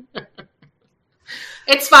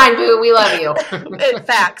 It's fine, boo. We love you.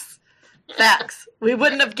 Facts. We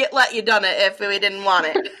wouldn't have let you done it if we didn't want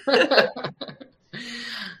it.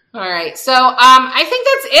 All right. So I think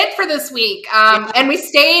that's it for this week. And we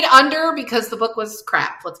stayed under because the book was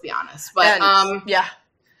crap, let's be honest. But yeah.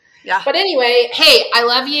 But anyway, hey, I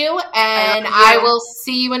love you, and I will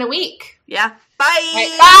see you in a week. Yeah. Bye.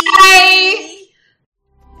 Right, bye.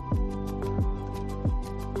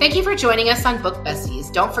 Thank you for joining us on Book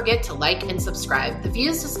Besties. Don't forget to like and subscribe. The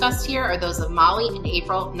views discussed here are those of Molly and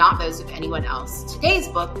April, not those of anyone else. Today's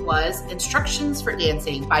book was Instructions for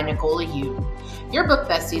Dancing by Nicola Yoon. Your Book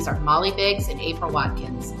Besties are Molly Biggs and April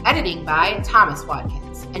Watkins. Editing by Thomas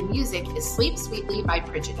Watkins. And music is Sleep Sweetly by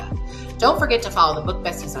Prigida. Don't forget to follow the Book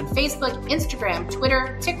Besties on Facebook, Instagram,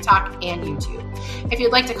 Twitter, TikTok, and YouTube. If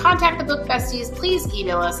you'd like to contact the Book Besties, please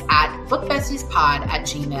email us at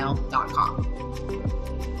bookbestiespod@gmail.com.